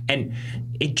ring, and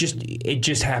it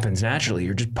just happens naturally.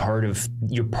 You're part of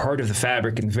the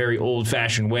fabric in a very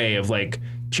old-fashioned way of like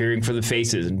cheering for the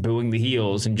faces and booing the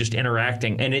heels and just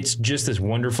interacting, and it's just this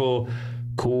wonderful,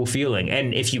 cool feeling.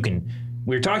 And if you can.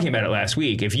 We were talking about it last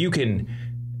week. If you can,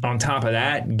 on top of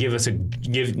that, give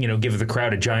the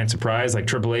crowd a giant surprise like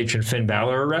Triple H and Finn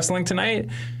Balor are wrestling tonight.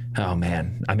 Oh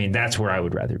man, I mean that's where I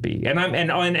would rather be. And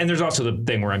there's also the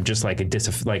thing where I'm just like I've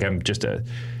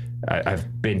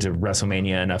been to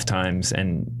WrestleMania enough times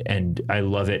and I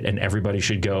love it, and everybody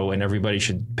should go, and everybody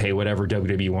should pay whatever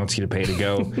WWE wants you to pay to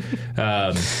go.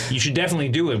 You should definitely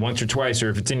do it once or twice,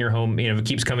 or if it's in your home, if it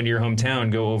keeps coming to your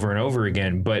hometown, go over and over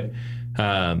again. But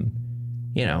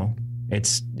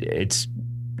it's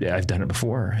I've done it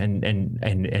before, and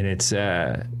it's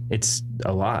a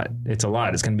lot. It's a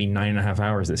lot. It's going to be 9.5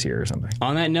 hours this year or something.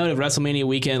 On that note of WrestleMania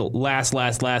weekend, last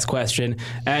question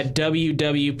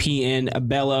 @WWPN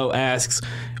Bello asks,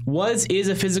 is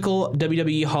a physical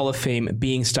WWE Hall of Fame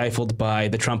being stifled by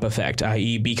the Trump effect,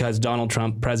 i.e. because Donald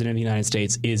Trump, President of the United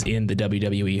States, is in the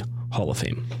WWE Hall of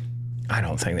Fame? I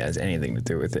don't think that has anything to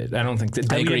do with it. I don't think the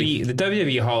agree.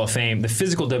 WWE Hall of Fame, the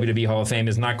physical WWE Hall of Fame,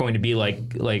 is not going to be like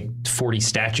 40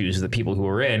 statues of the people who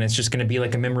are in. It's just going to be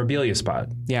like a memorabilia spot.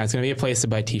 Yeah, it's going to be a place to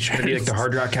buy T-shirts. It's going to be like the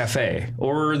Hard Rock Cafe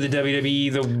or the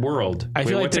WWE The World. I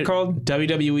feel like what's it called?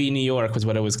 WWE New York was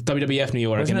what it was. WWF New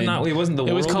York. Wasn't it not? It wasn't the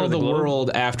World. It was called the the Globe?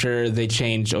 World after they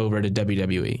changed over to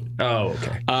WWE. Oh,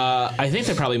 okay. I think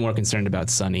they're probably more concerned about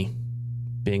Sonny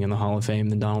being in the Hall of Fame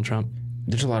than Donald Trump.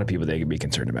 There's a lot of people they could be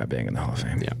concerned about being in the Hall of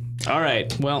Fame. Yeah. All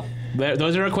right. Well,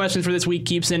 those are our questions for this week.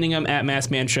 Keep sending them at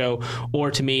Maskman Show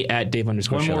or to me at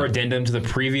Dave_Show. One more addendum to the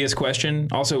previous question.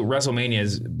 Also,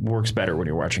 WrestleMania works better when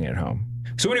you're watching it at home.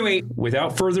 So anyway,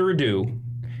 without further ado,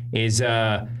 is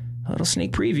a little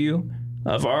sneak preview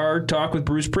of our talk with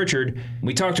Bruce Prichard.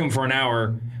 We talked to him for an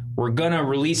hour. We're going to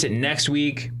release it next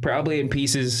week, probably in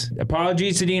pieces.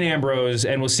 Apologies to Dean Ambrose,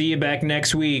 and we'll see you back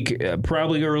next week,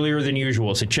 probably earlier than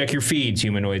usual. So check your feeds,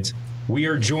 humanoids. We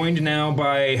are joined now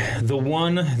by the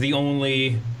one, the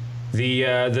only,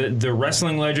 the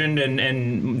wrestling legend,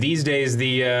 and these days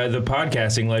the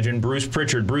podcasting legend, Bruce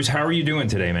Prichard. Bruce, how are you doing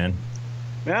today, man?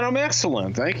 Man, I'm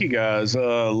excellent. Thank you, guys.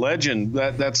 Legend.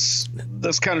 That's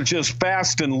kind of just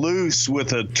fast and loose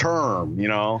with a term, you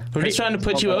know. We're just trying to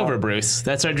put you over, Bruce.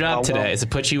 That's our job today, is to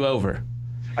put you over.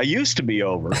 I used to be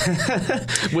over.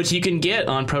 Which you can get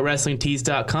on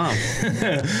ProWrestlingTees.com.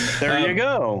 There you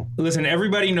go. Listen,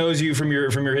 everybody knows you from your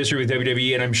history with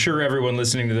WWE, and I'm sure everyone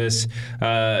listening to this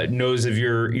knows of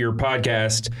your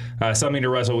podcast, Something to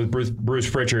Wrestle with Bruce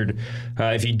Prichard.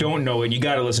 If you don't know it, you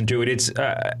got to listen to it. It's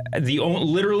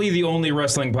literally the only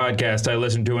wrestling podcast I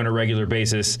listen to on a regular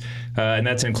basis, and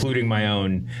that's including my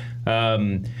own.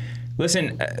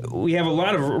 Listen, we have a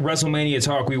lot of WrestleMania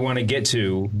talk we want to get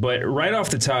to, but right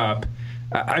off the top,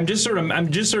 I'm just sort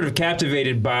of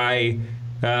captivated by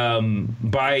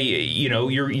you know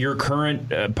your current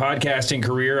podcasting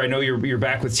career. I know you're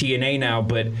back with TNA now,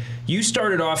 but you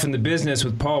started off in the business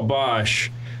with Paul Bosch,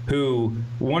 who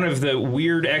one of the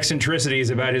weird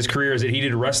eccentricities about his career is that he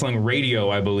did wrestling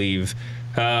radio, I believe.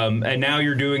 And now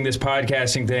you're doing this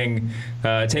podcasting thing,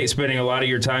 spending a lot of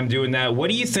your time doing that.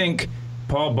 What do you think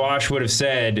Paul Bosch would have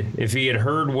said if he had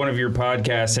heard one of your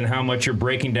podcasts and how much you're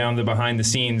breaking down the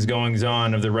behind-the-scenes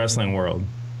goings-on of the wrestling world?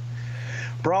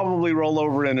 Probably roll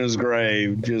over in his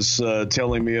grave, just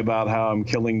telling me about how I'm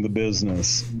killing the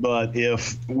business. But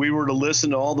if we were to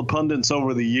listen to all the pundits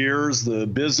over the years, the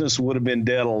business would have been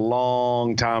dead a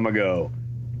long time ago.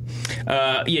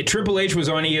 Yeah, Triple H was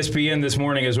on ESPN this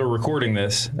morning as we're recording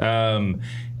this. And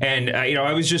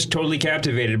I was just totally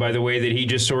captivated by the way that he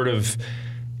just sort of,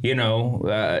 engaged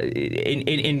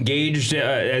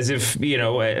as if,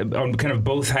 on kind of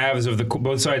both halves of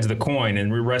both sides of the coin.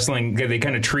 And wrestling, they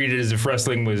kind of treated it as if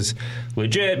wrestling was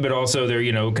legit, but also they're,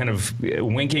 kind of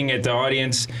winking at the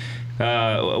audience.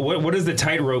 What is the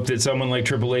tightrope that someone like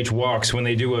Triple H walks when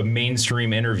they do a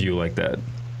mainstream interview like that?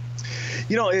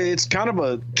 It's kind of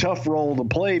a tough role to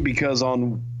play because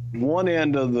on one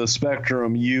end of the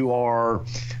spectrum, you are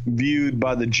viewed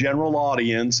by the general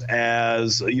audience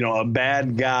as, a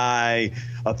bad guy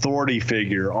authority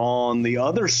figure. On the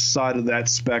other side of that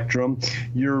spectrum,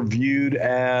 you're viewed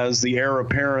as the heir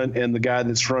apparent and the guy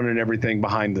that's running everything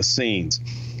behind the scenes.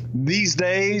 These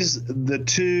days, the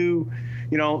two,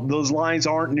 those lines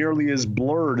aren't nearly as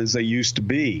blurred as they used to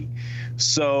be.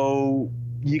 So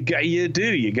you got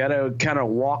to kind of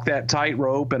walk that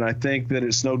tightrope, and I think that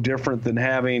it's no different than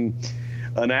having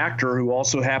an actor who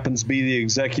also happens to be the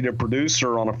executive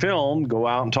producer on a film go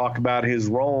out and talk about his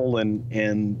role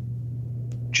and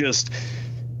just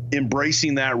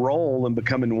embracing that role and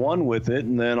becoming one with it.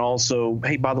 And then also,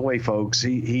 hey, by the way, folks,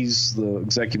 he's the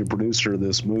executive producer of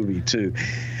this movie too.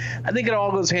 I think it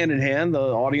all goes hand in hand. The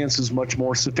audience is much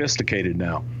more sophisticated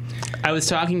now. I was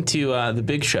talking to The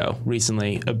Big Show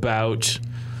recently about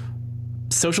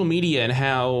social media and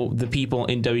how the people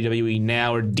in WWE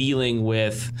now are dealing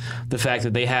with the fact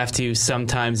that they have to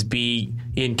sometimes be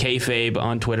in kayfabe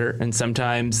on Twitter, and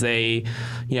sometimes they,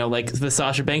 like the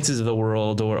Sasha Bankses of the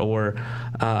world or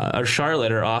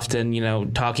Charlotte are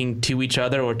often, talking to each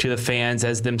other or to the fans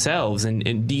as themselves.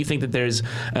 And do you think that there's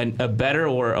a better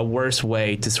or a worse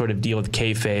way to sort of deal with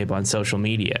kayfabe on social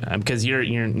media? Because you're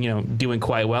doing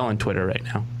quite well on Twitter right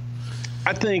now.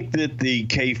 I think that the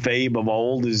kayfabe of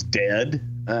old is dead.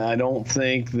 I don't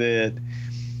think that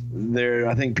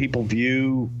I think people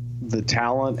view the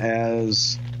talent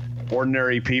as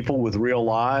ordinary people with real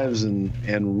lives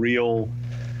and real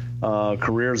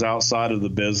careers outside of the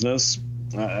business.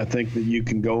 I think that you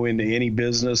can go into any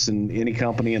business and any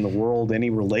company in the world, any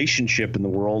relationship in the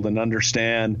world, and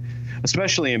understand,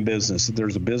 especially in business, that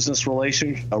there's a business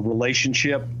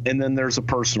relationship, and then there's a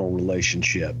personal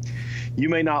relationship. You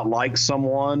may not like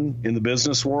someone in the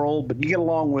business world, but you get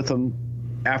along with them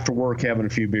after work having a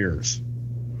few beers.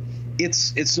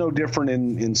 It's no different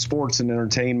in sports and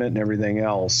entertainment and everything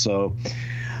else. So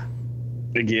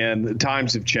again, the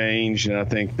times have changed, and I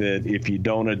think that if you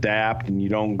don't adapt and you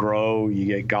don't grow, you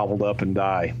get gobbled up and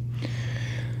die.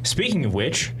 Speaking of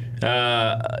which,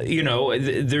 there's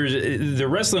the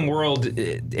wrestling world.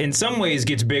 In some ways,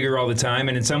 gets bigger all the time,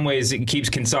 and in some ways, it keeps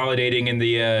consolidating in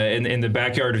the in the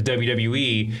backyard of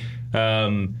WWE.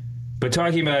 But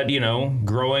talking about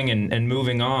growing and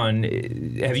moving on,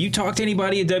 have you talked to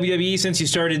anybody at WWE since you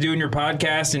started doing your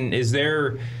podcast? And is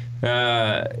there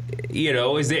I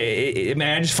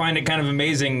just find it kind of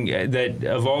amazing that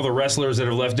of all the wrestlers that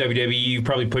have left WWE, you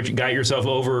probably got yourself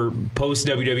over post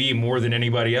WWE more than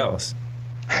anybody else.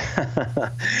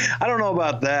 I don't know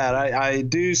about that. I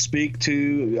do speak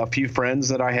to a few friends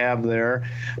that I have there,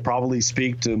 probably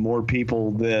speak to more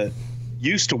people that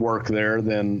used to work there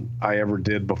than I ever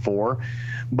did before.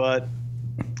 But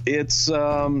it's,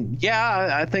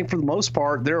 I think for the most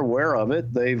part, they're aware of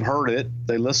it. They've heard it.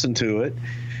 They listen to it.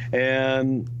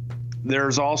 And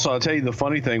there's also, I'll tell you the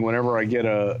funny thing, whenever I get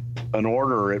an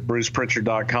order at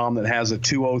brucepritchard.com that has a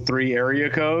 203 area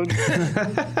code,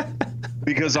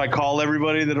 because I call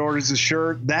everybody that orders a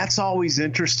shirt, that's always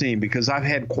interesting, because I've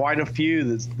had quite a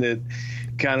few that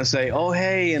kind of say, oh,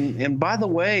 hey, and by the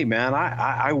way, man,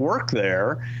 I work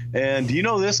there, and do you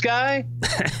know this guy?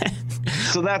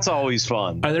 So that's always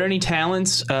fun. Are there any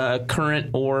talents, current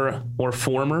or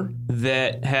former,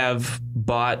 that have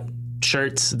bought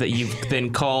shirts that you've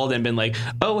then called and been like,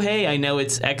 oh, hey, I know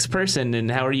it's X person,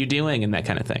 and how are you doing, and that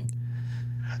kind of thing?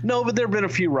 No, but there have been a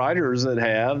few writers that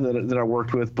I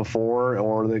worked with before,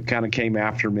 or that kind of came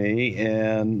after me,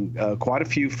 and quite a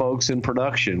few folks in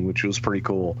production, which was pretty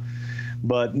cool.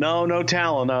 But no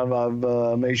talent.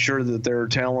 I've made sure that there are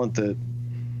talent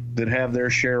that have their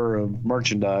share of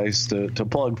merchandise to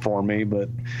plug for me, but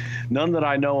none that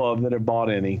I know of that have bought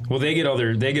any. Well, they get all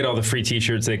the free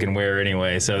T-shirts they can wear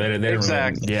anyway, so they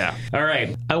exactly. Don't really, yeah. All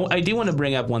right, I do want to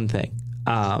bring up one thing.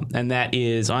 And that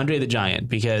is Andre the Giant,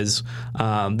 because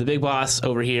the big boss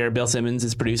over here, Bill Simmons,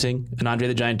 is producing an Andre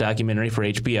the Giant documentary for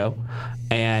HBO,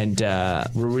 and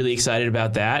we're really excited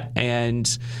about that.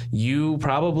 And you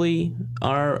probably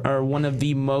are one of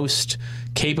the most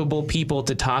capable people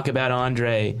to talk about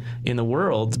Andre in the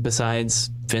world, besides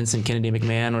Vincent Kennedy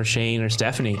McMahon or Shane or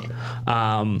Stephanie.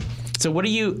 So what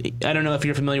do you, I don't know if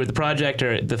you're familiar with the project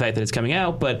or the fact that it's coming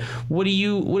out, but what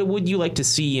would you like to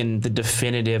see in the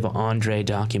definitive Andre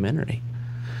documentary?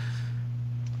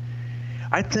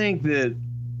 I think that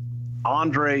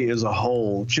Andre as a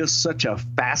whole, just such a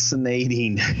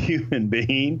fascinating human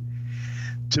being,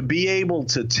 to be able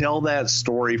to tell that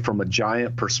story from a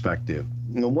giant perspective.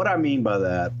 And what I mean by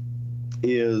that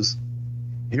is,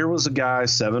 here was a guy,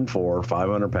 7'4",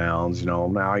 500 pounds,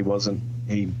 now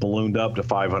he ballooned up to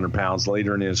 500 pounds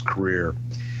later in his career,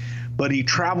 but he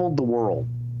traveled the world.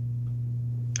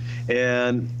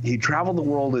 And he traveled the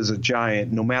world as a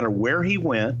giant. No matter where he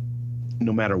went,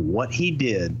 no matter what he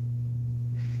did,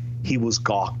 he was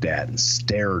gawked at and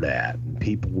stared at, and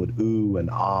people would ooh and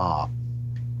ah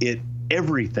at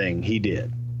everything he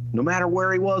did, no matter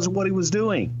where he was or what he was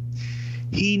doing.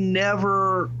 He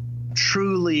never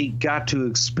truly got to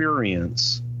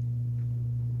experience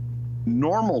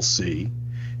normalcy,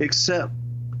 except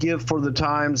give for the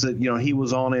times that he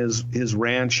was on his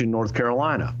ranch in North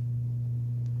Carolina.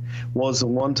 Was the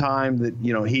one time that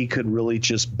he could really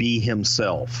just be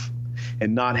himself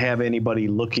and not have anybody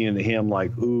looking at him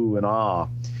like ooh and ah.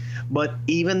 But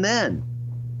even then,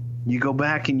 you go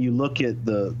back and you look at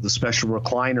the special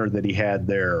recliner that he had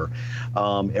there.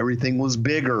 Everything was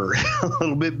bigger, a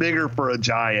little bit bigger for a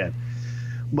giant.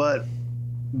 But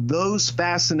those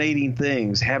fascinating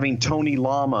things, having Tony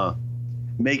Lama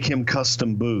make him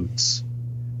custom boots,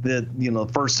 that, the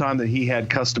first time that he had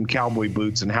custom cowboy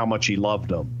boots and how much he loved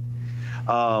them.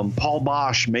 Paul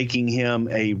Bosch making him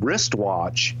a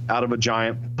wristwatch out of a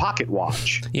giant pocket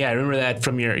watch. Yeah, I remember that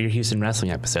from your Houston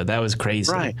Wrestling episode. That was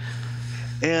crazy. Right.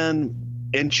 And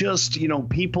just,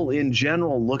 people in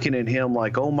general looking at him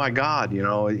like, oh my God,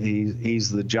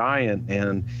 he's the giant,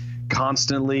 and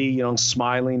constantly,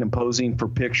 smiling and posing for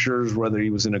pictures, whether he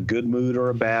was in a good mood or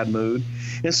a bad mood.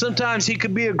 And sometimes he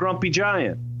could be a grumpy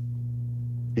giant.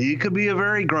 He could be a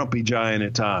very grumpy giant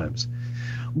at times.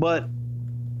 But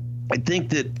I think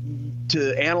that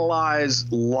to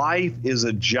analyze life as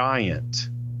a giant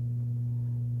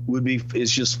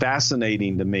is just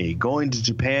fascinating to me. Going to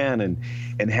Japan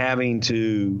and having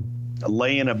to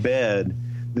lay in a bed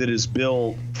that is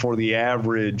built for the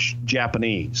average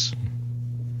Japanese,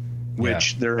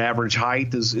 which their average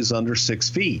height is under 6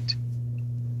 feet.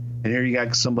 And here you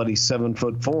got somebody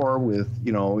 7'4" with,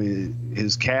 you know,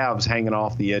 his calves hanging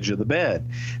off the edge of the bed,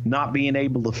 not being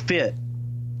able to fit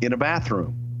in a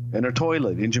bathroom, in a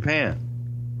toilet in Japan,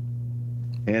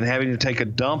 and having to take a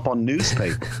dump on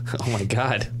newspaper. Oh my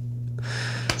God.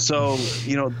 So,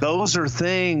 you know, those are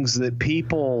things that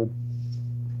people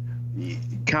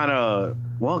kind of,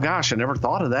 well, gosh, I never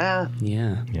thought of that.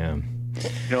 Yeah. Yeah.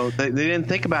 You know, they didn't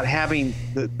think about having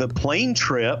the plane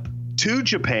trip to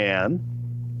Japan.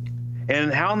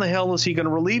 And how in the hell is he going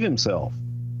to relieve himself?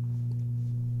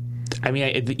 I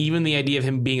mean, even the idea of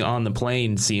him being on the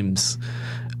plane seems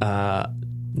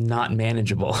not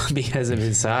manageable because of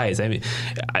his size. I mean,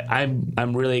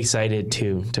 I'm really excited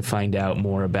to find out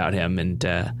more about him. And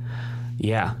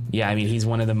yeah. I mean, he's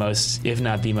one of the most, if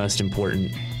not the most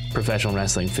important professional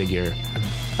wrestling figure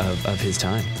of his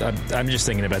time. I'm just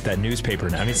thinking about that newspaper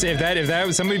now. I mean, if that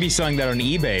was, somebody would be selling that on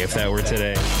eBay if that were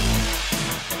today.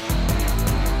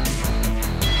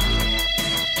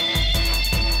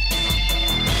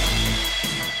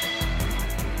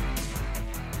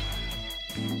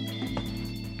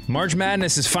 March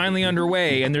Madness is finally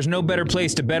underway, and there's no better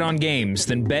place to bet on games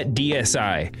than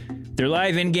BetDSI. Their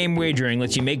live in-game wagering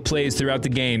lets you make plays throughout the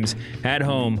games, at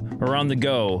home or on the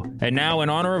go. And now, in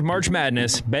honor of March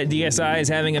Madness, BetDSI is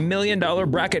having $1 million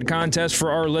bracket contest for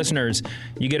our listeners.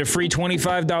 You get a free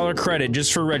 $25 credit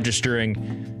just for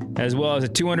registering, as well as a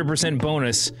 200%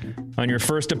 bonus on your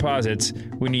first deposits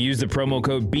when you use the promo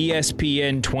code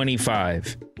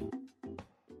BSPN25.